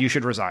 then you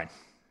should resign.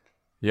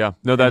 Yeah.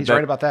 No, he's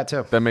right about that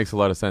too. That makes a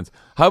lot of sense.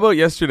 How about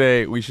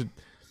yesterday?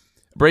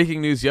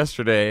 Breaking news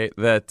yesterday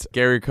that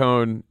Gary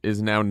Cohn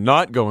is now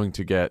not going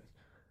to get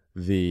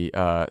the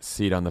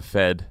seat on the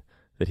Fed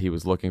that he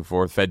was looking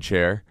for, Fed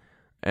chair.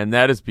 And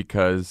that is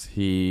because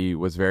he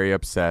was very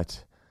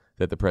upset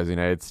that the President of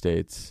the United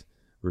States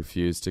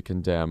refused to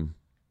condemn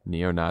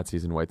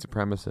neo-Nazis and white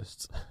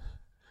supremacists.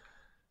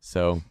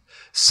 So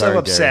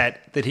upset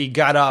Gary, that he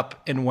got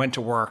up and went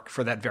to work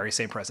for that very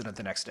same president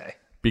the next day.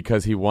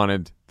 Because he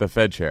wanted the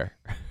Fed chair.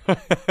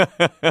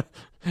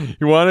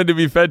 He wanted to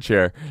be Fed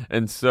chair.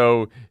 And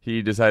so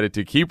he decided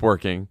to keep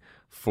working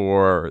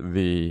for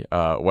the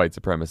white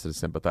supremacist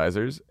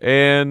sympathizers.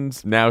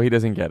 And now he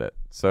doesn't get it.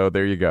 So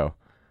there you go.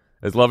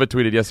 As Lovett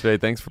tweeted yesterday,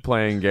 thanks for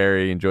playing,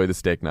 Gary. Enjoy the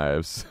steak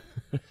knives.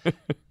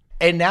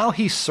 And now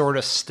he's sort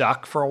of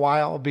stuck for a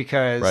while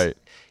because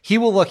he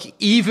will look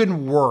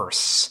even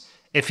worse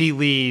if he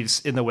leaves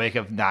in the wake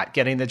of not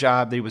getting the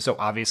job that he was so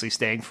obviously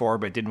staying for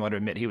but didn't want to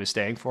admit he was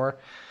staying for.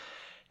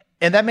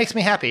 And that makes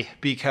me happy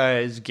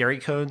because Gary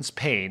Cohn's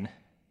pain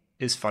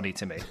is funny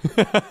to me.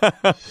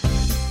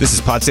 This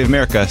is Pod Save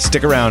America.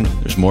 Stick around.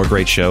 There's more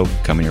great show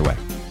coming your way.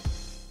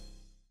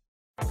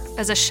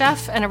 As a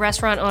chef and a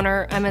restaurant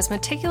owner, I'm as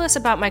meticulous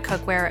about my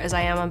cookware as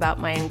I am about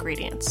my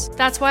ingredients.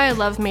 That's why I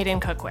love Made in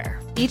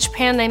Cookware. Each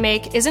pan they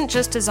make isn't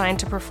just designed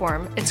to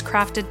perform, it's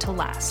crafted to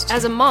last.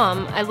 As a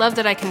mom, I love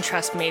that I can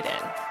trust Made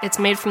in. It's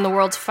made from the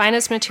world's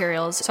finest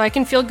materials, so I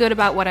can feel good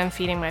about what I'm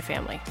feeding my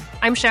family.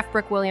 I'm Chef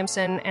Brooke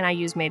Williamson, and I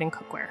use Made in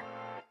Cookware.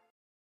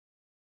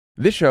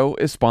 This show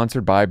is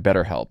sponsored by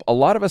BetterHelp. A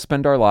lot of us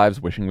spend our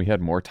lives wishing we had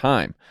more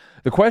time.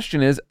 The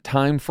question is,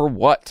 time for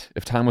what?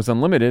 If time was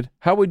unlimited,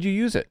 how would you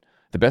use it?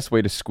 The best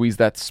way to squeeze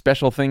that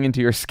special thing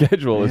into your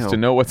schedule is to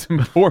know what's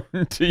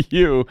important to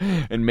you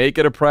and make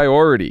it a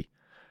priority.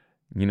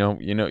 You know.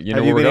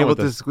 Have you been able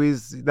to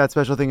squeeze that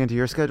special thing into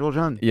your schedule,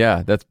 John?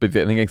 Yeah, I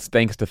think it's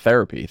thanks to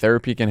therapy.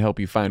 Therapy can help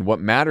you find what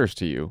matters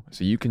to you,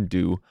 so you can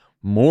do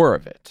more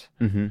of it.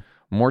 Mm-hmm.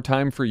 More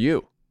time for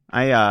you.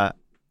 I,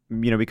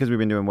 because we've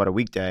been doing a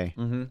weekday.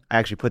 Mm-hmm. I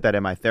actually put that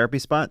in my therapy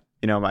spot.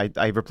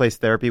 I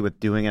replaced therapy with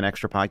doing an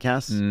extra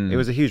podcast. It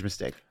was a huge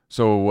mistake.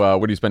 So,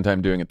 what do you spend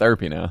time doing at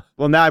therapy now?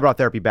 Well, now I brought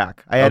therapy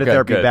back. I added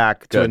therapy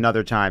back to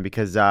another time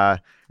because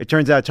it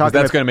turns out talking.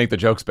 That's going to make the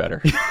jokes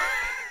better.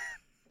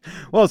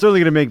 Well, it's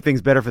certainly going to make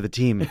things better for the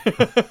team.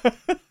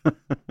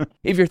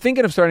 If you're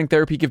thinking of starting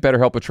therapy, give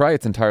BetterHelp a try.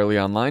 It's entirely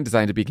online,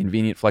 designed to be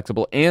convenient,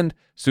 flexible, and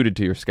suited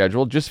to your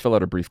schedule. Just fill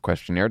out a brief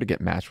questionnaire to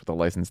get matched with a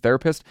licensed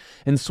therapist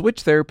and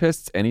switch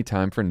therapists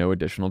anytime for no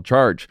additional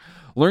charge.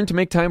 Learn to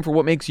make time for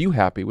what makes you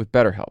happy with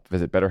BetterHelp.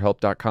 Visit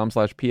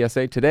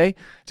BetterHelp.com/PSA today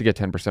to get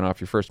 10%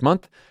 off your first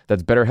month.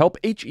 That's BetterHelp,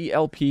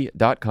 HELP.com/PSA.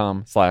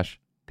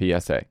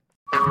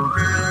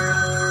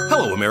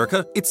 Hello,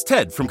 America. It's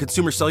Ted from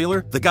Consumer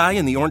Cellular, the guy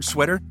in the orange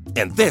sweater,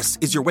 and this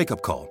is your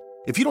wake-up call.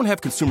 If you don't have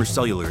Consumer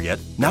Cellular yet,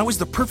 now is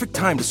the perfect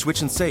time to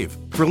switch and save.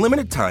 For a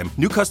limited time,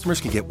 new customers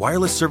can get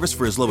wireless service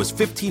for as low as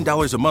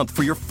 $15 a month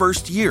for your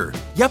first year.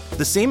 Yep,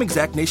 the same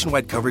exact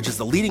nationwide coverage as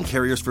the leading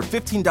carriers for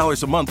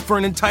 $15 a month for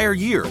an entire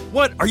year.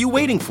 What are you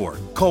waiting for?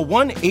 Call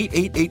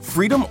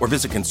 1-888-FREEDOM or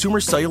visit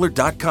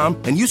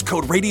consumercellular.com and use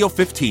code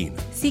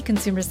RADIO15. See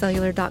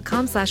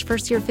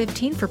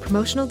consumercellular.com/firstyear15 for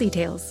promotional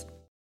details.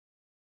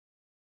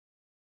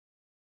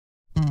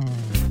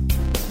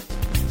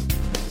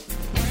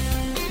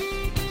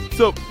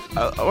 So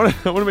I want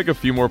to make a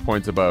few more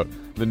points about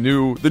the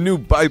new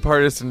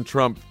bipartisan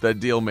Trump, the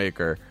deal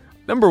maker.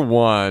 Number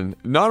one,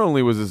 not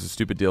only was this a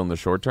stupid deal in the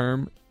short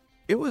term,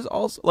 it was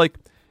also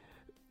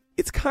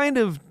it's kind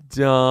of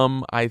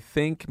dumb, I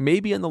think,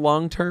 maybe in the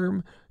long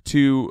term,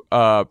 to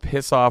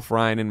piss off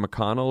Ryan and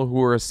McConnell,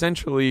 who are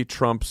essentially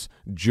Trump's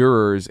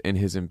jurors in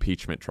his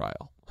impeachment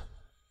trial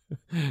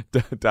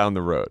down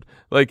the road.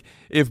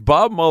 If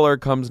Bob Mueller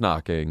comes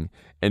knocking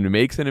and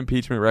makes an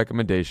impeachment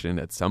recommendation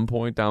at some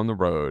point down the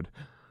road,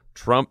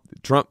 Trump,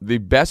 the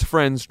best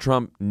friends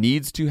Trump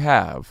needs to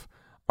have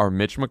are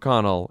Mitch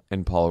McConnell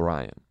and Paul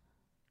Ryan,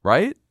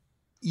 right?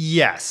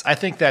 Yes, I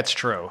think that's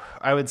true.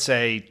 I would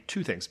say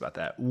two things about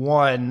that.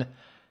 One,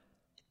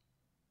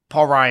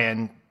 Paul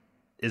Ryan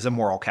is a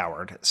moral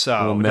coward,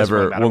 so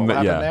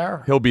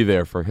he'll be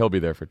there for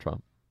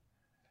Trump.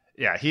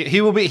 Yeah, he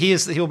will be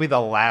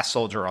the last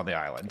soldier on the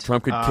island.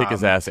 Trump could kick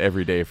his ass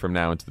every day from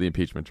now until the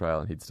impeachment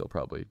trial, and he'd still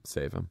probably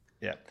save him.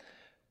 Yeah,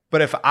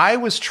 but if I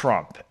was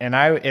Trump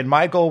and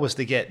my goal was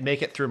to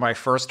make it through my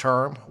first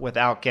term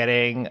without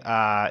getting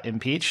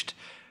impeached,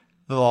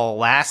 the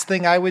last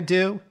thing I would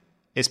do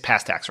is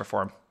pass tax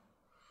reform.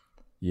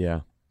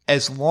 Yeah.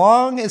 As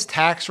long as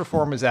tax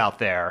reform is out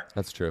there,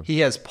 that's true.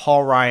 He has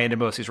Paul Ryan and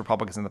most of these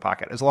Republicans in the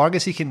pocket. As long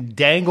as he can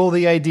dangle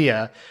the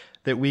idea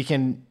that we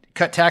can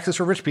cut taxes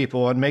for rich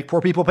people and make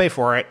poor people pay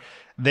for it,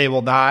 they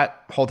will not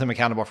hold him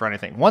accountable for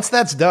anything. Once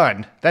that's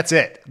done, that's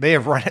it. They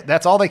have run it.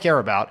 That's all they care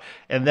about.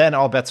 And then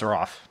all bets are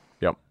off.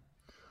 Yep.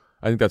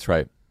 I think that's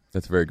right.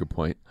 That's a very good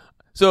point.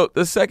 So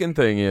the second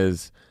thing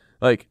is,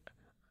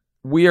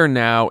 we are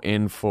now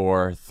in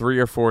for 3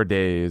 or 4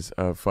 days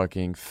of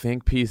fucking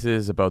think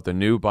pieces about the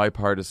new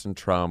bipartisan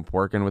Trump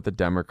working with the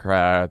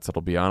Democrats.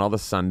 It'll be on all the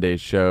Sunday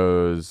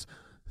shows.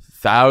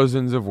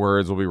 Thousands of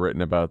words will be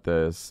written about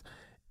this.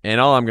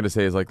 And all I'm going to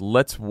say is,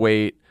 let's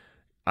wait,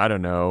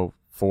 4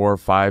 or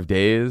 5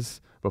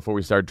 days before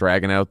we start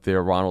dragging out the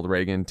Ronald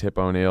Reagan, Tip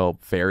O'Neill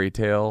fairy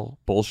tale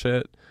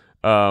bullshit.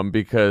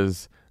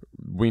 Because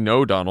we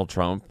know Donald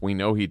Trump. We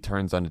know he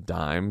turns on a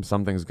dime.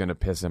 Something's going to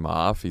piss him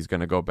off. He's going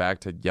to go back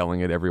to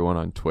yelling at everyone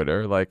on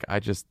Twitter. Let's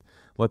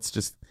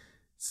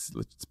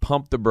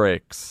pump the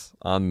brakes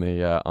on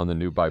the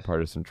new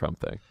bipartisan Trump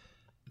thing.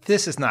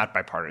 This is not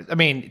bipartisan. I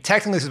mean,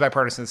 technically this is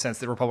bipartisan in the sense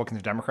that Republicans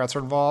and Democrats are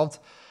involved.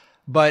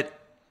 But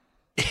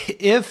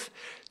if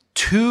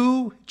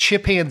two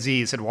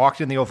chimpanzees had walked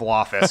in the Oval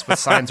Office with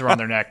signs around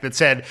their neck that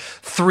said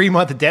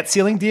 3-month debt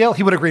ceiling deal,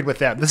 he would have agreed with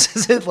them. This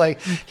isn't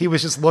he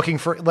was just looking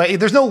for,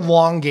 there's no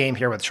long game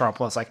here with Trump.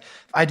 Well, it's if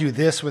I do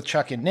this with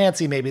Chuck and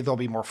Nancy, maybe they'll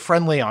be more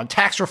friendly on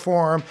tax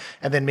reform,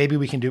 and then maybe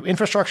we can do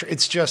infrastructure.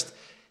 It's just,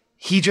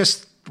 he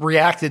just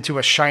reacted to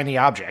a shiny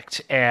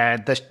object,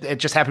 and it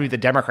just happened to be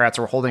the Democrats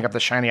who were holding up the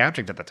shiny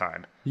object at the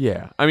time.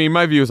 Yeah. I mean,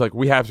 my view is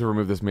we have to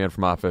remove this man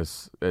from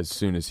office as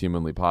soon as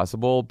humanly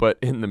possible. But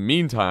in the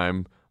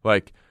meantime,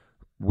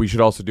 we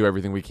should also do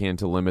everything we can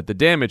to limit the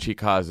damage he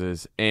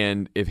causes.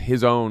 And if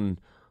his own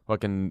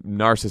fucking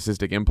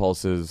narcissistic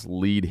impulses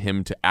lead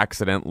him to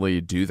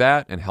accidentally do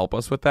that and help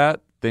us with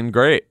that, then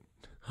great.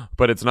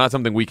 But it's not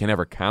something we can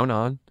ever count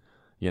on,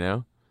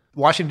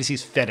 Washington,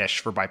 D.C.'s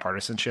fetish for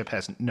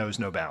bipartisanship knows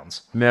no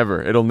bounds.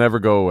 Never. It'll never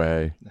go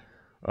away.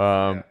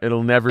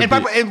 It'll never be.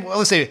 And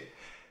let's say,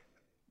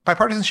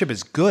 bipartisanship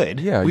is good.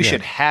 Yeah, we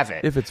should have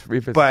it. If it's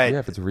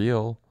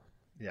real.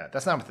 Yeah,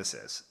 that's not what this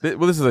is.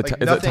 Well, this is it's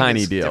a nothing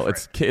tiny is deal.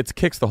 different. It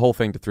kicks the whole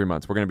thing to 3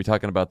 months. We're going to be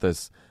talking about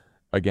this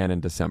again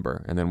in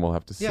December, and then we'll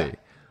have to see.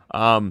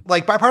 Yeah.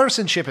 Like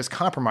bipartisanship is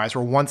compromise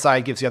where one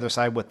side gives the other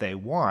side what they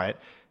want.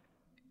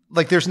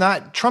 Like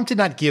Trump did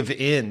not give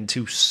in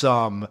to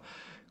some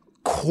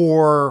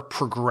core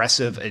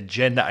progressive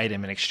agenda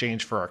item in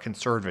exchange for a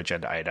conservative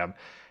agenda item.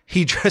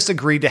 He just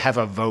agreed to have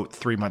a vote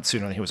 3 months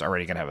sooner than he was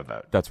already going to have a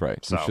vote. That's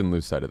right. So. We shouldn't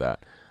lose sight of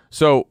that.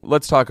 So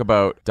let's talk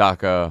about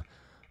DACA,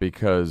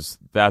 because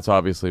that's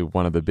obviously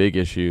one of the big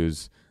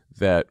issues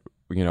that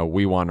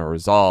we want to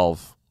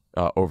resolve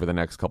over the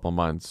next couple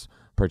months,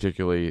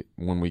 particularly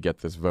when we get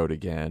this vote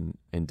again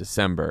in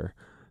December.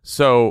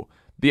 So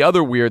the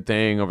other weird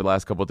thing over the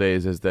last couple of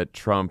days is that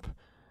Trump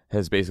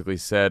has basically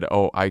said,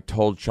 I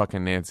told Chuck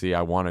and Nancy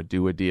I want to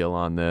do a deal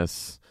on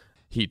this.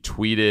 He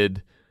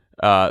tweeted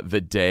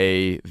the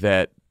day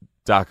that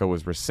DACA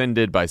was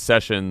rescinded by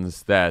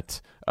Sessions that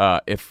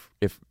if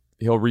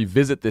he'll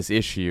revisit this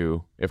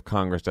issue if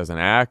Congress doesn't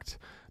act.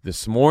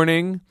 This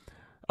morning,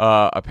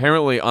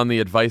 apparently on the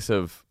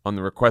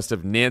request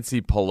of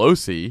Nancy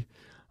Pelosi,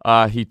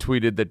 he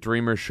tweeted that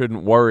Dreamers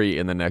shouldn't worry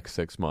in the next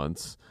 6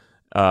 months,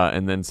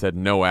 and then said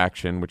no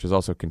action, which is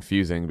also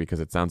confusing because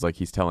it sounds like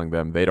he's telling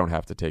them they don't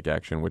have to take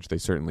action, which they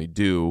certainly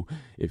do.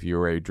 If you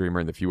were a Dreamer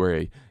and if you were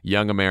a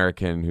young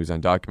American who's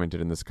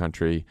undocumented in this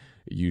country,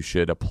 you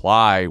should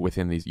apply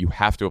you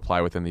have to apply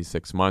within these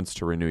 6 months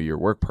to renew your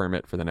work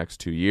permit for the next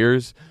 2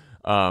 years.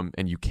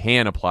 And you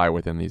can apply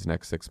within these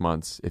next 6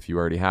 months if you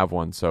already have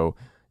one. So,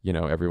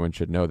 everyone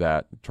should know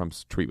that.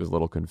 Trump's tweet was a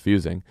little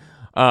confusing.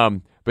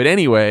 But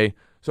anyway,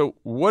 so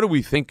what do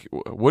we think?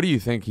 What do you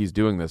think he's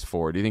doing this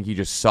for? Do you think he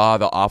just saw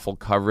the awful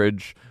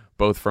coverage,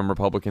 both from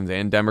Republicans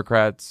and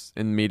Democrats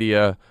in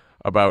media,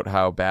 about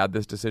how bad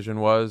this decision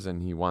was,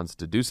 and he wants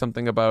to do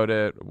something about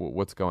it?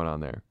 What's going on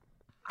there?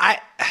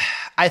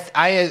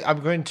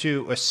 I'm going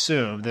to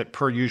assume that,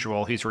 per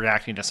usual, he's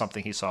reacting to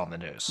something he saw in the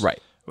news. Right.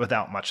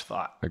 Without much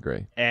thought.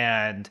 Agree.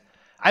 And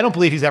I don't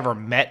believe he's ever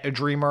met a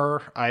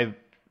dreamer. I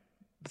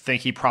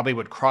think he probably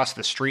would cross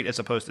the street as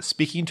opposed to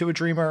speaking to a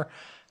dreamer.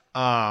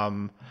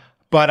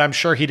 But I'm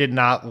sure he did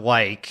not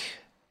like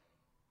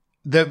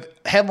the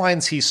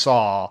headlines he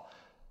saw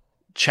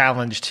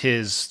challenged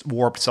his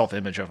warped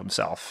self-image of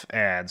himself.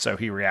 And so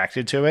he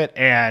reacted to it.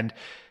 And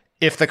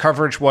if the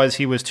coverage was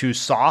he was too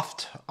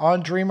soft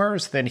on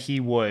dreamers, then he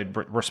would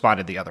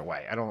responded the other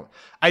way.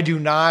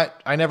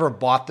 I never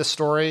bought the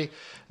story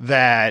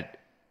that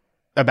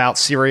about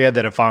Syria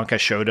that Ivanka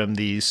showed him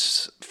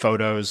these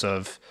photos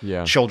of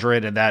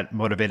children and that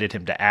motivated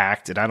him to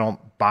act. And I don't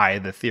buy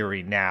the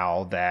theory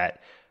now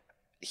that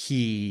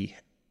he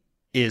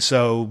is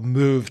so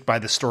moved by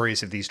the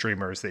stories of these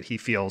dreamers that he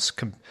feels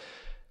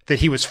that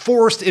he was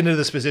forced into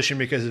this position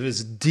because of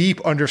his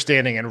deep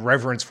understanding and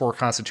reverence for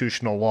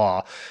constitutional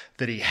law,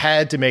 that he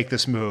had to make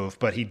this move,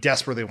 but he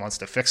desperately wants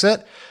to fix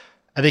it.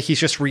 I think he's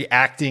just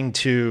reacting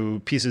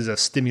to pieces of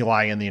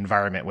stimuli in the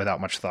environment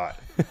without much thought.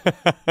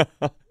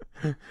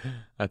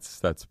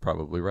 That's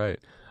probably right.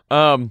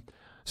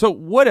 So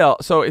what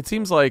else? So it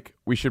seems like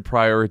we should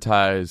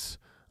prioritize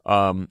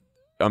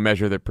a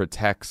measure that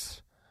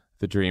protects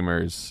the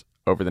dreamers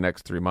over the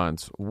next 3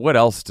 months. What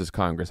else does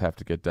Congress have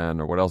to get done,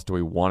 or what else do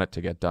we want it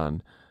to get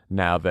done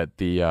now that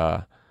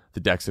the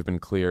decks have been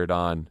cleared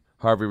on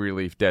Harvey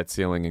relief, debt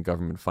ceiling, and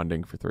government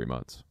funding for 3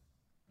 months?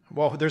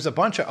 Well, there's a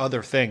bunch of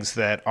other things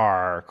that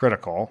are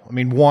critical. I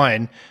mean,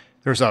 one,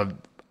 there's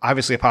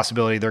obviously a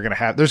possibility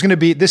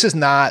this is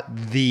not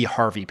the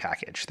Harvey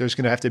package. There's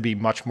going to have to be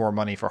much more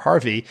money for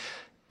Harvey.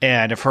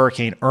 And if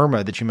Hurricane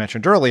Irma that you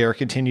mentioned earlier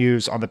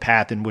continues on the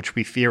path in which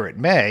we fear it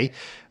may,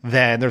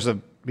 then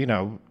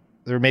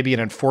there may be an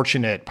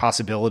unfortunate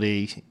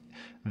possibility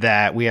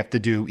that we have to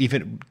do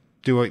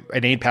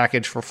an aid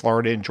package for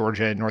Florida and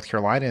Georgia and North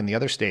Carolina and the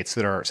other states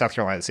that are South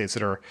Carolina states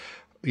that are,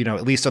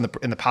 at least in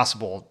the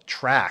possible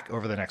track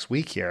over the next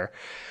week here.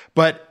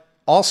 But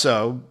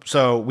also,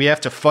 so we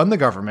have to fund the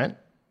government.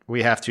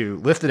 We have to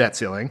lift the debt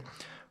ceiling.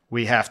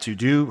 We have to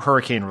do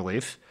hurricane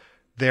relief.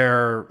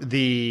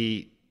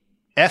 The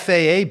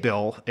FAA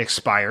bill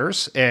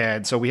expires,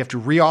 and so we have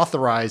to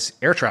reauthorize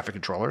air traffic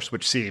controllers,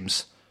 which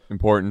seems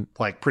important,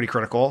 like pretty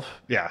critical.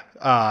 Yeah,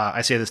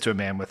 I say this to a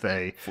man with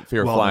a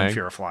fear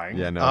of flying.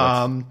 Yeah, no,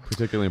 that's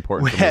particularly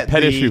important.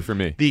 Pet issue for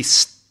me.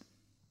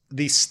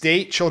 The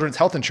state children's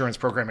health insurance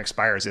program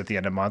expires at the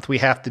end of the month. We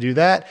have to do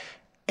that.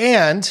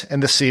 And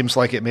this seems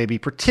like it may be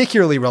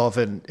particularly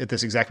relevant at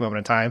this exact moment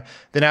in time,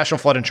 the National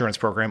Flood Insurance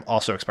Program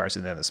also expires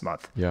at the end of this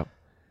month. Yeah.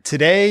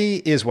 Today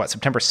is what,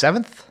 September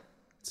 7th?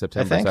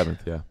 September 7th,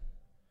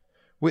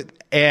 yeah.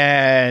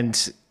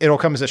 And it'll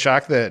come as a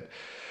shock that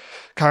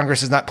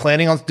Congress is not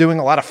planning on doing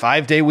a lot of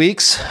 5-day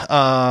weeks.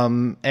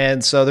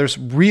 And so there's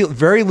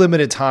very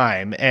limited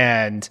time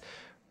and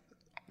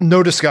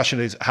no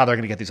discussion is how they're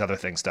going to get these other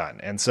things done.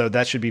 And so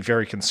that should be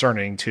very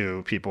concerning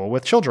to people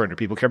with children, or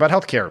people who care about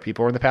healthcare,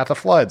 people who are in the path of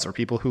floods, or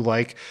people who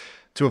like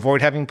to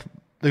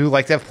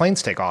have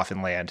planes take off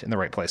and land in the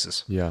right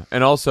places. Yeah.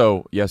 And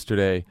also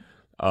yesterday,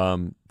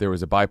 there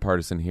was a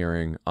bipartisan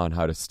hearing on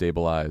how to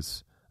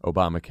stabilize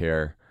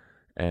Obamacare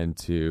and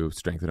to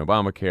strengthen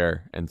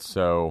Obamacare. And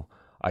so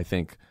I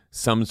think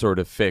some sort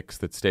of fix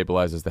that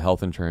stabilizes the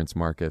health insurance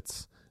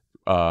markets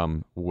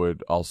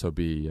would also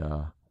be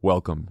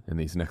welcome in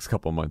these next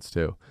couple months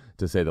too,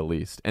 to say the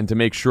least. And to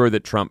make sure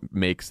that Trump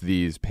makes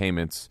these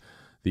payments,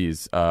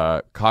 these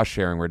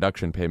cost-sharing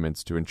reduction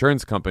payments to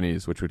insurance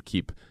companies, which would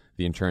keep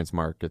the insurance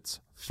markets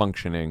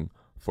functioning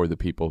for the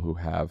people who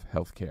have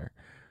health care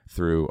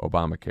through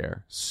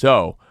Obamacare.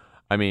 So,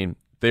 I mean,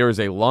 there is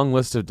a long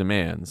list of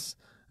demands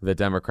that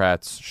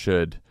Democrats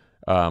should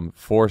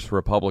force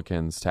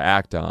Republicans to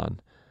act on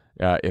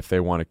if they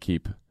want to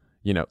keep,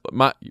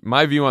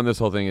 my view on this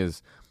whole thing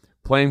is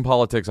playing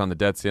politics on the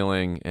debt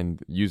ceiling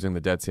and using the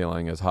debt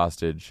ceiling as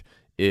hostage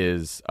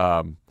is,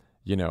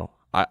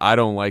 I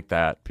don't like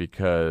that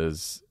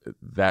because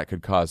that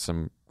could cause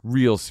some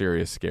real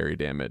serious, scary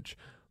damage.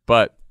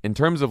 But in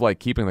terms of like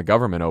keeping the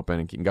government open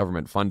and keeping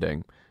government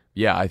funding,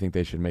 yeah, I think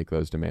they should make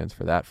those demands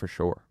for that for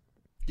sure.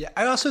 Yeah,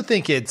 I also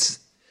think it's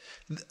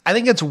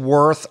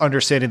worth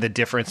understanding the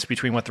difference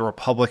between what the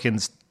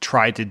Republicans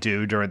tried to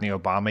do during the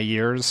Obama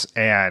years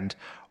and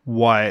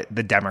what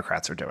the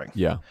Democrats are doing.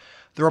 Yeah.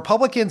 The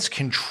Republicans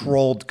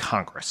controlled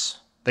Congress.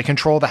 They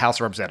controlled the House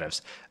of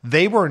Representatives.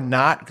 They were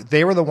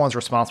the ones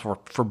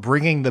responsible for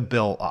bringing the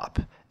bill up.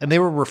 And they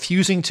were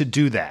refusing to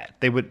do that.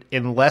 They would,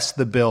 unless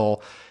the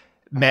bill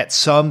met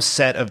some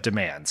set of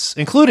demands,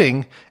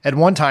 including at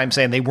one time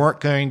saying they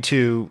weren't going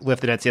to lift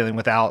the debt ceiling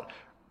without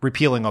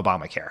repealing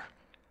Obamacare.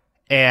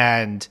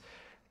 And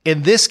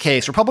in this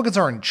case, Republicans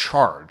are in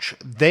charge.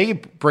 They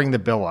bring the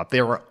bill up.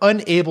 They were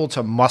unable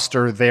to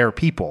muster their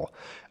people,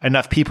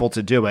 enough people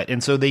to do it.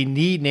 And so they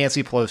need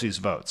Nancy Pelosi's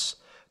votes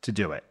to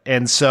do it.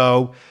 And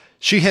so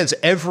she has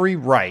every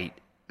right,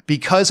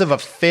 because of a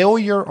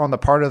failure on the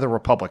part of the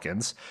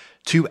Republicans,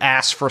 to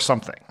ask for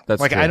something.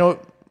 That's true.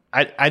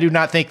 I do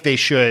not think they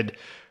should,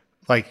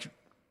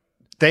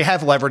 they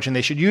have leverage and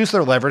they should use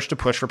their leverage to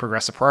push for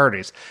progressive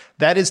priorities.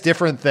 That is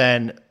different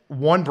than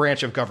one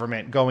branch of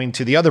government going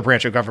to the other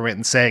branch of government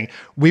and saying,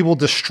 we will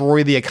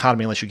destroy the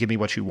economy unless you give me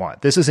what you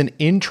want. This is an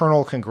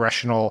internal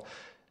congressional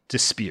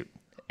dispute.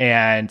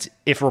 And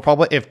if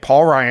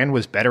Paul Ryan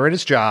was better at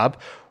his job,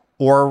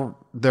 or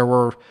there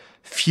were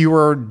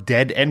fewer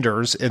dead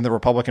enders in the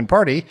Republican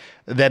Party,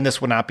 then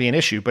this would not be an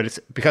issue. But it's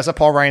because of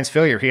Paul Ryan's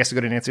failure, he has to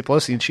go to Nancy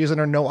Pelosi, and she's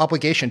under no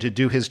obligation to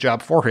do his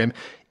job for him,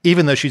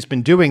 even though she's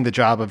been doing the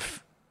job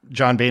of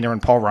John Boehner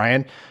and Paul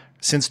Ryan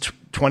since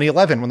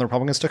 2011 when the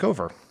Republicans took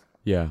over.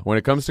 Yeah, when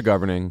it comes to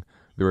governing,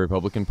 the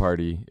Republican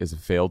Party is a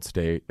failed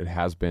state. It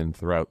has been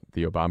throughout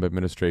the Obama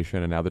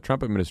administration and now the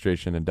Trump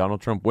administration, and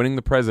Donald Trump winning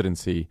the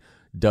presidency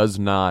does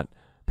not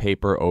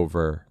paper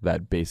over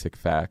that basic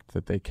fact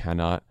that they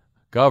cannot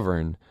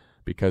govern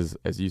because,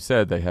 as you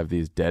said, they have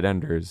these dead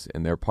enders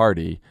in their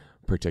party,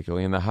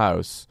 particularly in the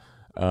House,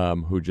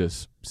 who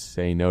just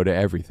say no to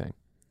everything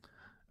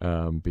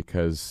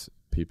because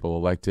people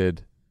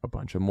elected a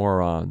bunch of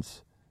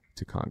morons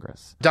to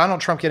Congress.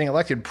 Donald Trump getting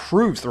elected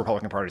proves the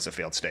Republican Party is a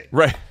failed state.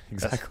 Right,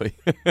 exactly.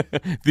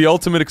 The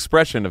ultimate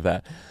expression of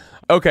that.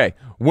 Okay,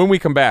 when we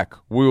come back,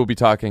 we will be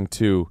talking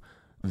to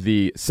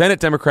the Senate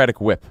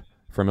Democratic Whip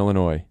from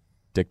Illinois,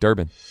 Dick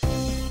Durbin.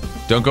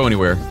 Don't go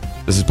anywhere.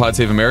 This is Pod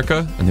Save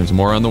America, and there's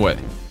more on the way.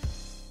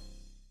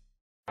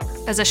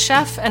 As a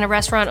chef and a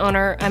restaurant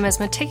owner, I'm as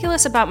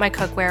meticulous about my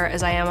cookware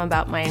as I am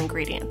about my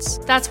ingredients.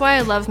 That's why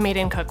I love Made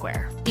in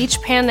Cookware. Each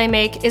pan they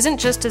make isn't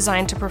just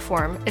designed to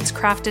perform, it's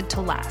crafted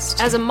to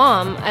last. As a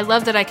mom, I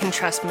love that I can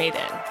trust Made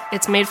in.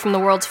 It's made from the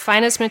world's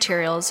finest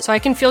materials, so I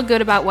can feel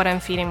good about what I'm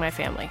feeding my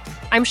family.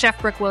 I'm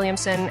Chef Brooke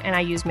Williamson, and I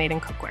use Made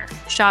in Cookware.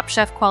 Shop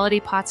chef-quality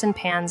pots and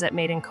pans at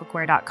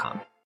madeincookware.com.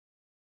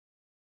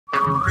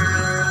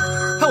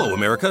 Hello,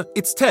 America.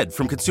 It's Ted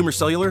from Consumer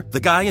Cellular, the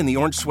guy in the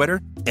orange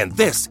sweater, and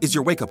this is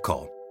your wake-up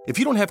call. If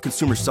you don't have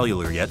Consumer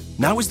Cellular yet,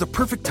 now is the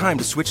perfect time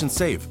to switch and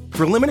save.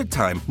 For a limited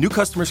time, new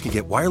customers can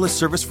get wireless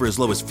service for as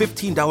low as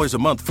 $15 a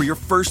month for your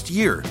first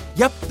year.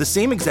 Yep, the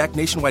same exact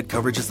nationwide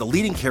coverage as the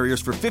leading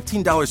carriers for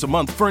 $15 a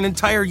month for an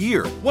entire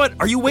year. What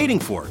are you waiting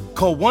for?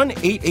 Call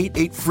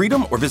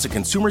 1-888-FREEDOM or visit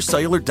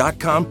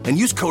consumercellular.com and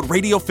use code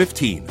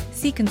RADIO15.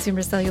 See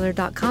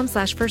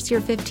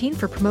consumercellular.com/firstyear15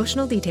 for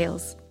promotional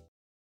details.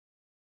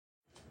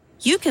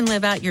 You can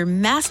live out your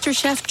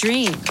MasterChef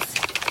dreams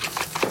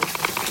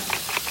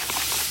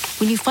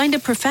when you find a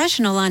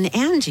professional on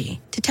Angie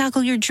to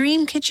tackle your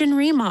dream kitchen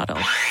remodel.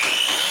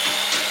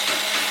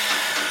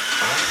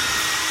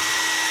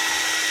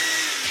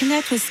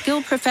 Connect with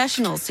skilled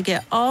professionals to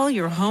get all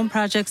your home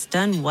projects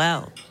done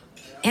well.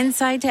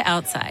 Inside to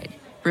outside,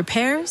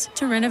 repairs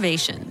to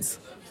renovations.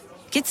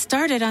 Get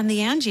started on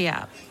the Angie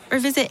app or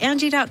visit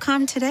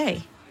Angie.com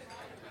today.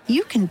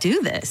 You can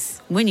do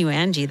this when you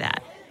Angie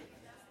that.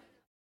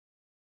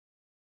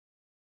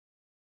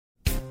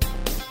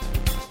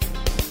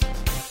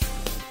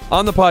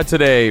 On the pod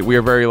today, we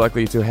are very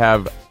lucky to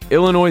have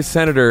Illinois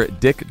Senator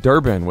Dick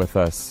Durbin with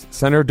us.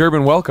 Senator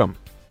Durbin, welcome.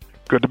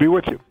 Good to be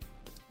with you.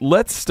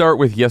 Let's start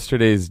with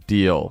yesterday's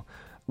deal.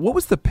 What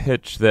was the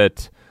pitch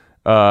that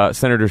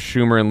Senator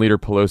Schumer and Leader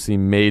Pelosi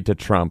made to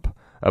Trump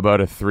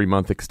about a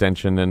 3-month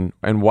extension,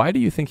 and why do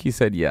you think he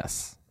said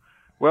yes?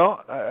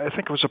 Well, I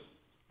think it was a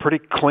pretty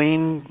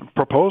clean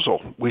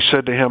proposal. We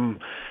said to him,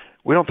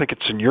 we don't think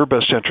it's in your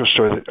best interest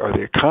or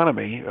the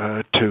economy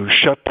to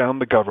shut down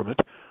the government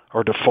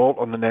or default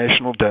on the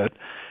national debt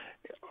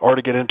or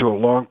to get into a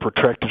long,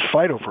 protracted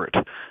fight over it.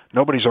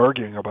 Nobody's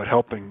arguing about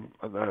helping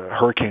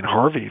Hurricane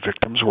Harvey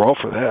victims. We're all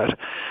for that.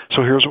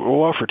 So here's what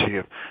we'll offer to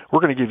you.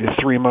 We're going to give you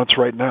 3 months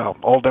right now.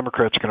 All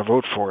Democrats are going to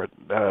vote for it.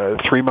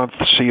 3-month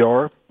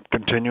CR,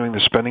 continuing the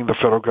spending of the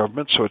federal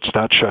government so it's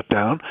not shut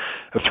down,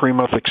 a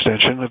 3-month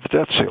extension of the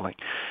debt ceiling.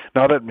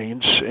 Now that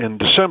means in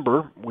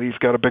December we've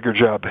got a bigger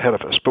job ahead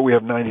of us, but we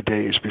have 90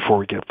 days before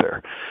we get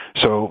there.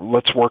 So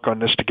let's work on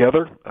this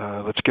together.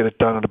 Let's get it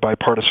done in a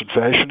bipartisan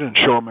fashion and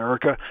show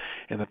America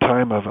in the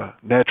time of a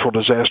natural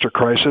disaster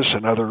crisis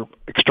and other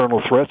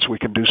external threats we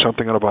can do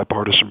something on a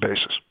bipartisan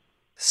basis.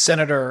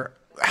 Senator,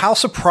 how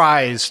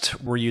surprised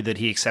were you that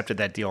he accepted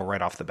that deal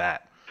right off the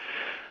bat?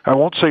 I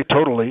won't say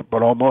totally,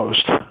 but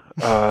almost.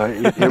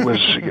 It was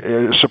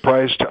a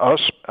surprise to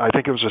us. I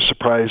think it was a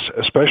surprise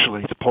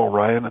especially to Paul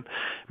Ryan and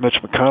Mitch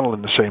McConnell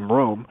in the same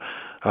room,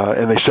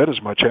 and they said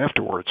as much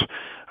afterwards.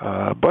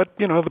 But,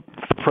 the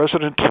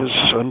president is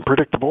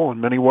unpredictable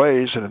in many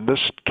ways, and in this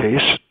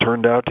case, it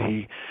turned out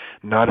he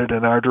nodded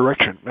in our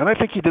direction. And I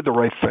think he did the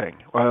right thing.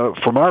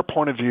 From our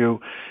point of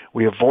view,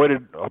 we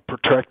avoided a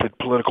protracted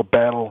political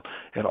battle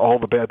and all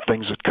the bad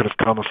things that could have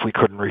come if we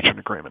couldn't reach an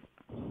agreement.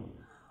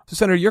 So,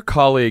 Senator, your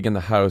colleague in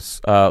the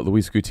House,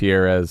 Luis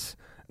Gutierrez,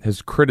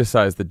 has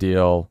criticized the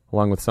deal,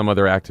 along with some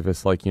other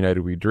activists like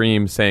United We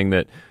Dream, saying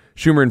that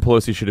Schumer and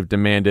Pelosi should have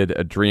demanded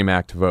a DREAM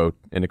Act vote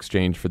in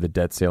exchange for the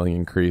debt ceiling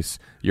increase.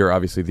 You're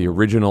obviously the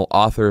original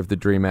author of the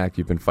DREAM Act.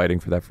 You've been fighting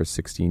for that for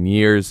 16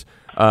 years.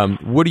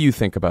 What do you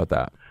think about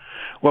that?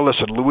 Well,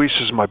 listen, Luis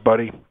is my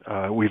buddy.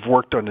 We've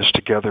worked on this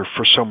together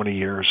for so many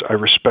years. I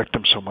respect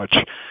him so much.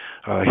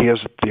 He has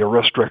the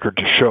arrest record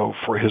to show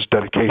for his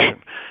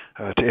dedication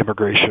to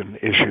immigration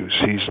issues.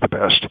 He's the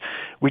best.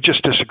 We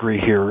just disagree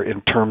here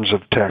in terms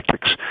of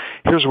tactics.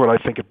 Here's what I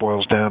think it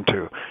boils down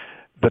to.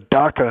 The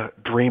DACA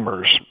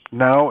dreamers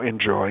now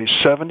enjoy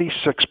 76%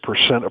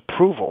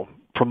 approval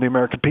from the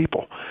American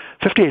people.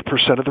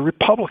 58% of the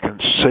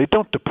Republicans say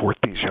don't deport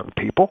these young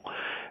people.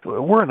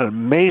 We're in an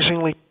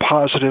amazingly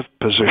positive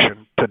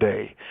position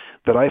today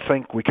that I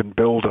think we can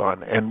build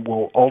on and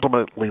will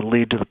ultimately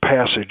lead to the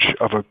passage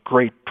of a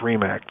great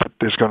DREAM Act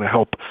that is going to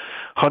help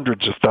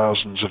hundreds of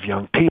thousands of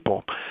young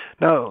people.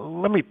 Now,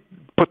 let me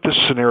put this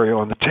scenario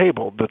on the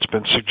table that's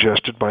been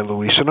suggested by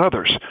Luis and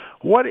others.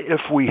 What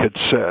if we had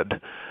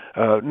said,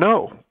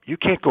 no, you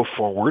can't go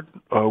forward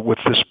with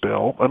this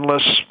bill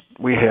unless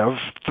we have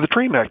the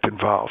DREAM Act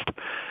involved?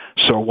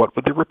 So what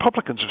would the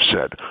Republicans have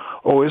said?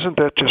 Oh, isn't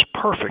that just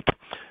perfect?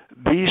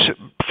 These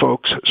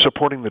folks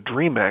supporting the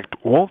DREAM Act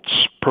won't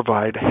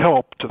provide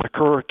help to the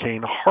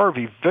Hurricane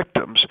Harvey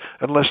victims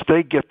unless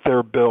they get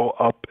their bill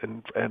up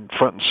and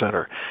front and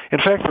center. In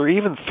fact, they're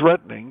even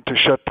threatening to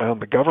shut down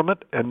the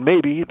government and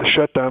maybe to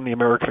shut down the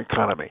American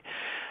economy.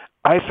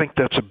 I think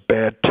that's a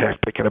bad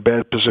tactic and a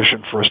bad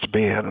position for us to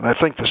be in. And I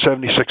think the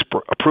 76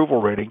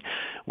 approval rating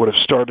would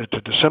have started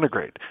to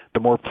disintegrate.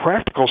 The more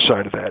practical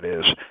side of that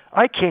is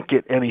I can't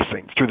get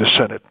anything through the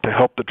Senate to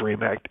help the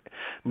DREAM Act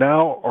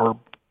now or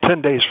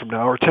 10 days from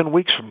now or 10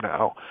 weeks from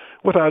now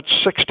without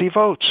 60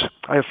 votes.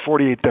 I have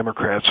 48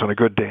 Democrats on a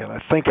good day, and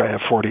I think I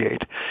have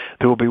 48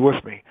 that will be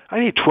with me. I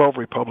need 12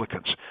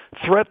 Republicans.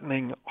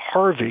 Threatening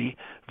Harvey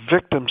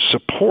victim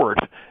support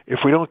if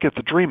we don't get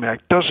the DREAM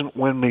Act doesn't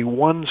win me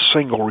one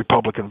single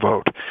Republican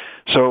vote.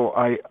 So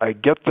I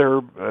get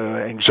their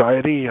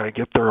anxiety, I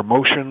get their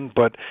emotion,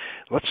 but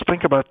let's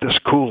think about this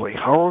coolly.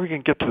 How are we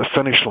going to get to the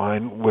finish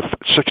line with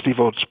 60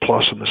 votes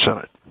plus in the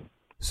Senate?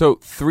 So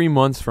 3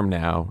 months from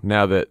now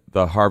that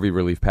the Harvey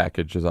relief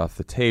package is off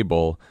the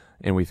table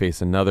and we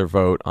face another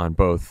vote on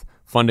both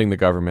funding the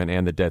government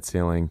and the debt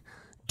ceiling,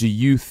 do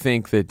you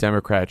think that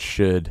Democrats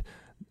should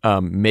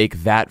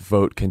make that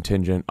vote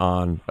contingent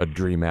on a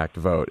DREAM Act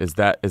vote? Is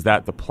that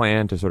the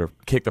plan to sort of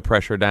kick the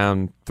pressure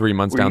down 3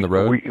 months down the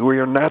road? We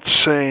are not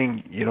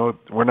saying,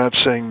 we're not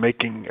saying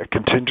making a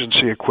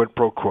contingency a quid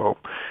pro quo.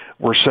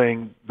 We're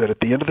saying that at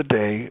the end of the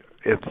day,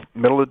 at the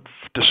middle of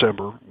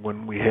December,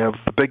 when we have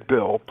the big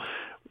bill,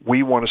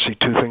 we want to see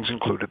two things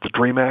included, the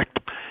DREAM Act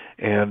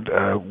and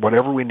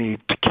whatever we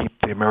need to keep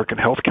the American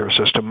healthcare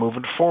system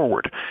moving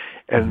forward.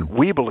 And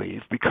we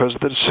believe, because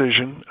of the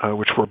decision,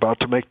 which we're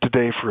about to make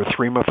today for a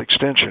 3-month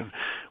extension,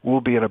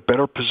 we'll be in a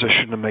better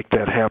position to make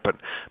that happen.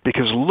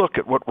 Because look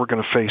at what we're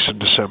going to face in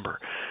December.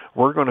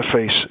 We're going to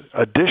face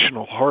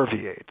additional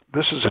Harvey aid.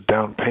 This is a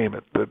down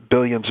payment. The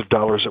billions of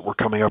dollars that we're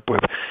coming up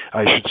with,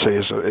 I should say,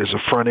 is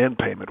a front-end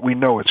payment. We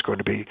know it's going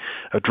to be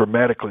a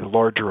dramatically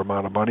larger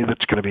amount of money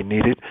that's going to be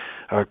needed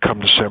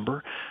come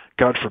December.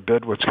 God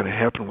forbid what's going to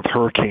happen with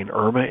Hurricane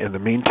Irma in the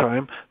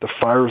meantime, the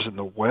fires in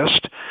the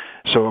West.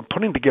 So I'm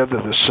putting together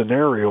the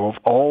scenario of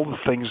all the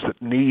things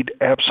that need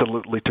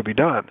absolutely to be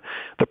done.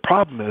 The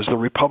problem is the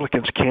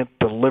Republicans can't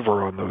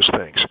deliver on those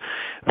things.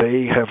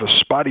 They have a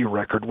spotty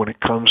record when it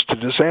comes to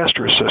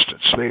disaster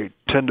assistance. They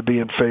tend to be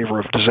in favor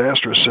of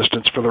disaster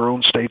assistance for their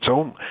own states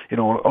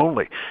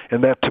only.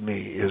 And that to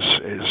me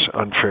is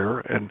unfair,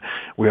 and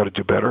we ought to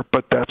do better.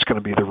 But that's going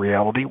to be the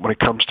reality when it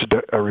comes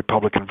to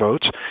Republican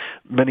votes.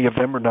 Many of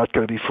them are not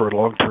going to be for a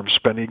long-term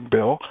spending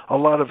bill. A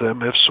lot of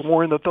them have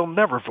sworn that they'll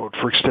never vote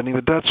for extending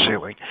the debt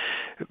ceiling.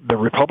 The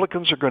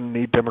Republicans are going to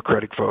need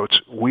Democratic votes.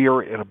 We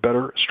are in a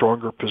better,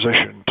 stronger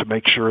position to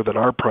make sure that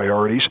our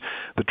priorities,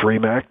 the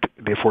DREAM Act,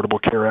 the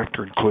Affordable Care Act,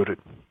 are included.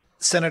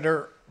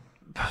 Senator,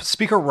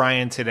 Speaker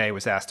Ryan today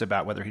was asked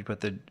about whether he'd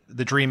put the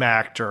DREAM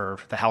Act or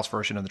the House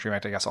version of the DREAM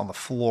Act, I guess, on the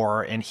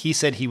floor. And he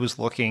said he was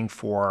looking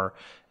for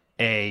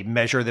a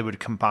measure that would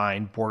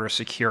combine border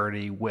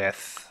security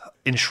with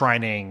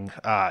enshrining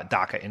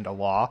DACA into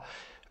law.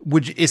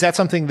 Is that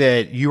something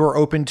that you are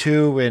open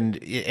to? And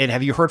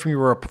have you heard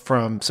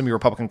from some of your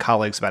Republican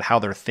colleagues about how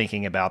they're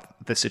thinking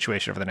about the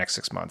situation over the next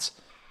 6 months?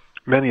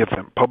 Many of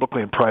them,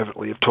 publicly and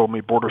privately, have told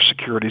me border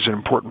security is an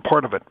important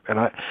part of it. And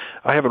I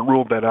haven't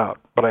ruled that out,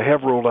 but I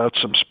have ruled out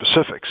some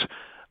specifics.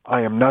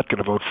 I am not going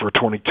to vote for a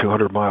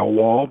 2,200-mile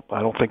wall.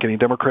 I don't think any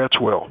Democrats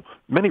will.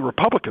 Many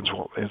Republicans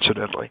will,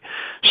 incidentally.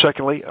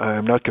 Secondly, I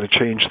am not going to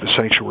change the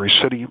sanctuary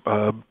city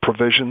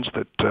provisions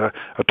that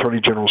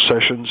Attorney General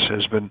Sessions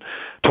has been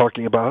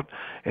talking about.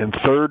 And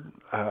third,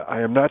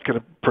 I am not going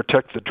to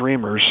protect the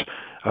Dreamers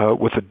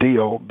with a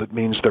deal that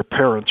means their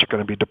parents are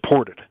going to be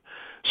deported.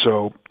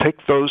 So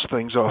take those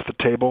things off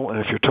the table, and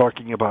if you're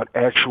talking about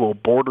actual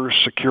border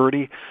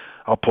security,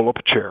 I'll pull up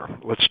a chair.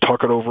 Let's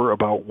talk it over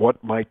about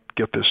what might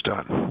get this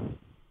done.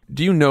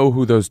 Do you know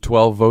who those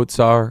 12 votes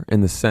are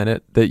in the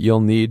Senate that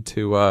you'll need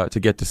to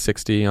get to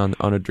 60 on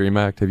a DREAM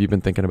Act? Have you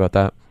been thinking about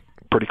that?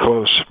 Pretty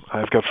close.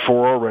 I've got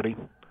 4 already.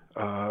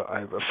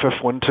 I have a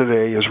 5th one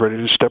today is ready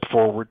to step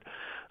forward.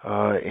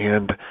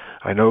 And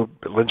I know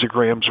Lindsey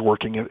Graham's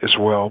working it as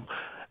well.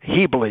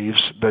 He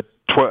believes that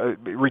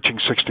reaching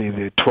 60,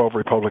 the 12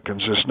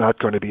 Republicans, is not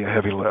going to be a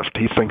heavy lift.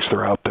 He thinks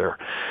they're out there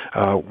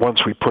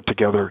once we put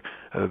together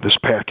this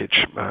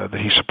package that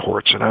he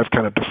supports, and I've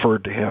kind of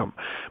deferred to him.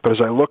 But as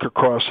I look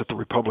across at the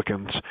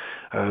Republicans,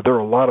 there are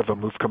a lot of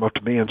them who've come up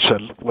to me and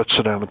said, let's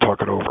sit down and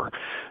talk it over.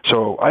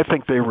 So I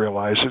think they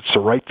realize it's the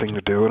right thing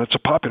to do, and it's a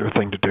popular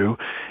thing to do,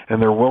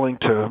 and they're willing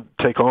to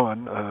take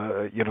on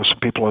some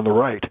people on the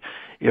right.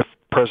 If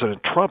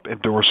President Trump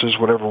endorses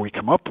whatever we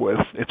come up with,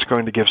 it's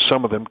going to give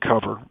some of them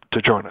cover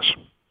to join us.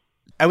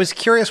 I was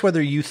curious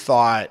whether you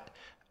thought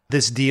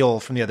this deal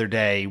from the other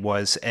day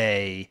was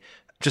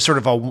just sort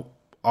of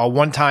a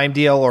one-time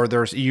deal, or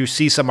you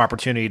see some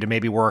opportunity to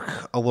maybe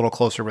work a little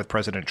closer with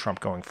President Trump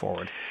going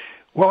forward.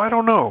 Well, I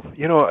don't know.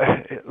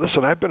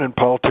 Listen, I've been in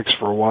politics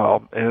for a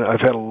while, and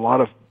I've had a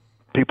lot of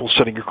people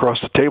sitting across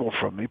the table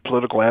from me,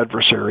 political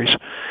adversaries,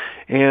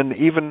 and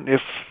even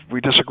if we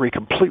disagree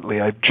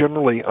completely, I've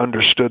generally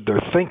understood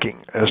their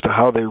thinking as to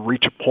how they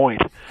reach a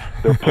point,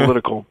 their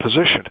political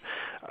position.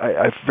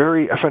 I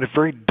find it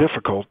very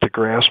difficult to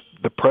grasp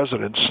the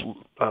president's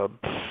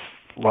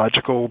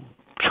logical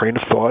train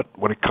of thought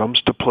when it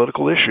comes to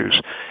political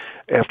issues.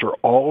 After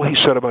all he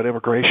said about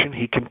immigration,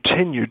 he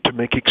continued to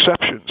make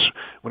exceptions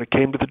when it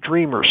came to the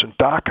Dreamers and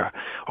DACA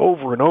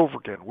over and over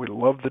again. We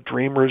love the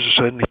Dreamers,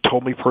 and he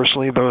told me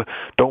personally,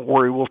 don't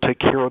worry, we'll take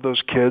care of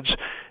those kids.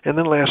 And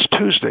then last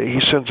Tuesday,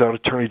 he sends out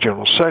Attorney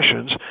General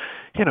Sessions,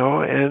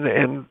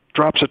 and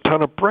drops a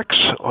ton of bricks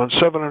on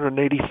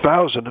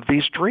 780,000 of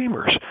these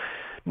Dreamers.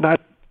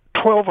 Not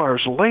 12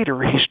 hours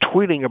later, he's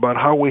tweeting about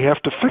how we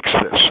have to fix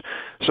this.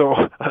 So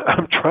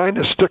I'm trying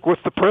to stick with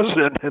the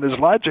president and his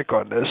logic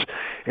on this,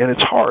 and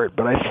it's hard.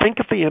 But I think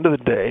at the end of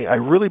the day, I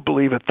really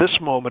believe at this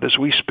moment as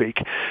we speak,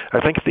 I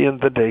think at the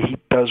end of the day, he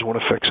does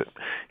want to fix it.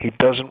 He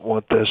doesn't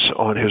want this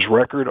on his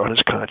record, on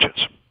his conscience.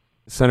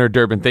 Senator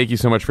Durbin, thank you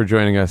so much for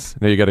joining us.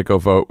 I know you got to go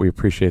vote. We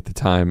appreciate the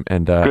time,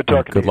 and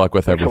good luck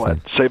with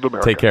everything. Save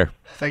America. Take care.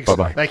 Thanks.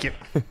 Bye-bye. Thank you.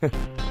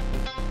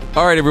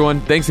 All right,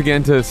 everyone. Thanks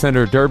again to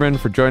Senator Durbin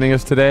for joining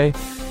us today,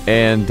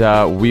 and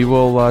we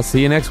will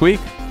see you next week.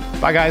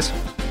 Bye, guys.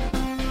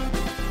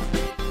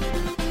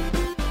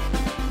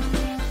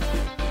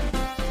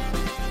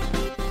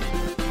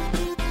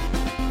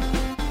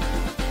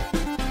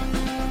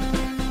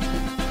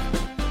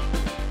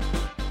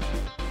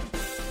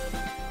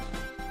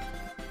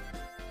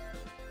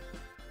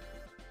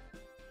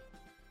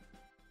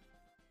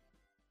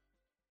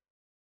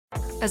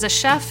 As a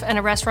chef and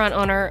a restaurant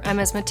owner, I'm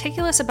as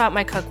meticulous about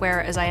my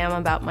cookware as I am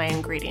about my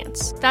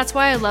ingredients. That's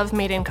why I love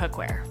Made in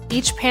Cookware.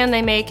 Each pan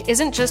they make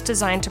isn't just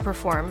designed to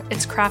perform,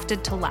 it's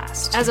crafted to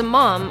last. As a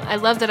mom, I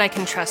love that I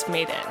can trust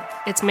Made In.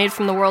 It's made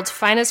from the world's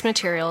finest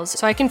materials,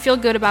 so I can feel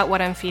good about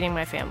what I'm feeding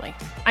my family.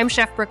 I'm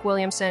Chef Brooke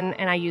Williamson,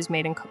 and I use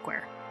Made in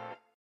Cookware.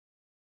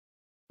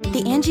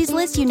 The Angie's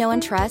List you know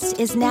and trust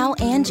is now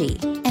Angie,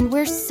 and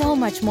we're so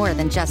much more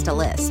than just a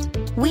list.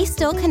 We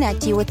still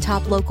connect you with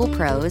top local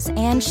pros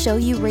and show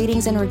you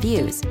ratings and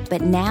reviews,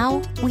 but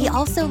now we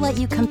also let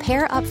you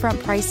compare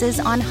upfront prices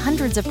on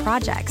hundreds of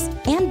projects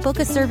and book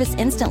a service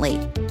instantly.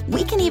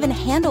 We can even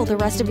handle the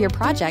rest of your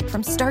project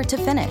from start to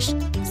finish.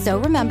 So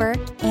remember,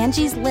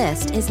 Angie's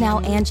List is now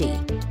Angie,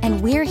 and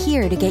we're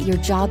here to get your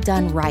job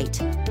done right.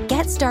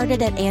 Get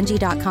started at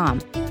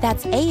Angie.com.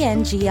 That's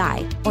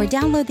ANGI, or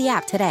download the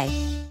app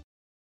today.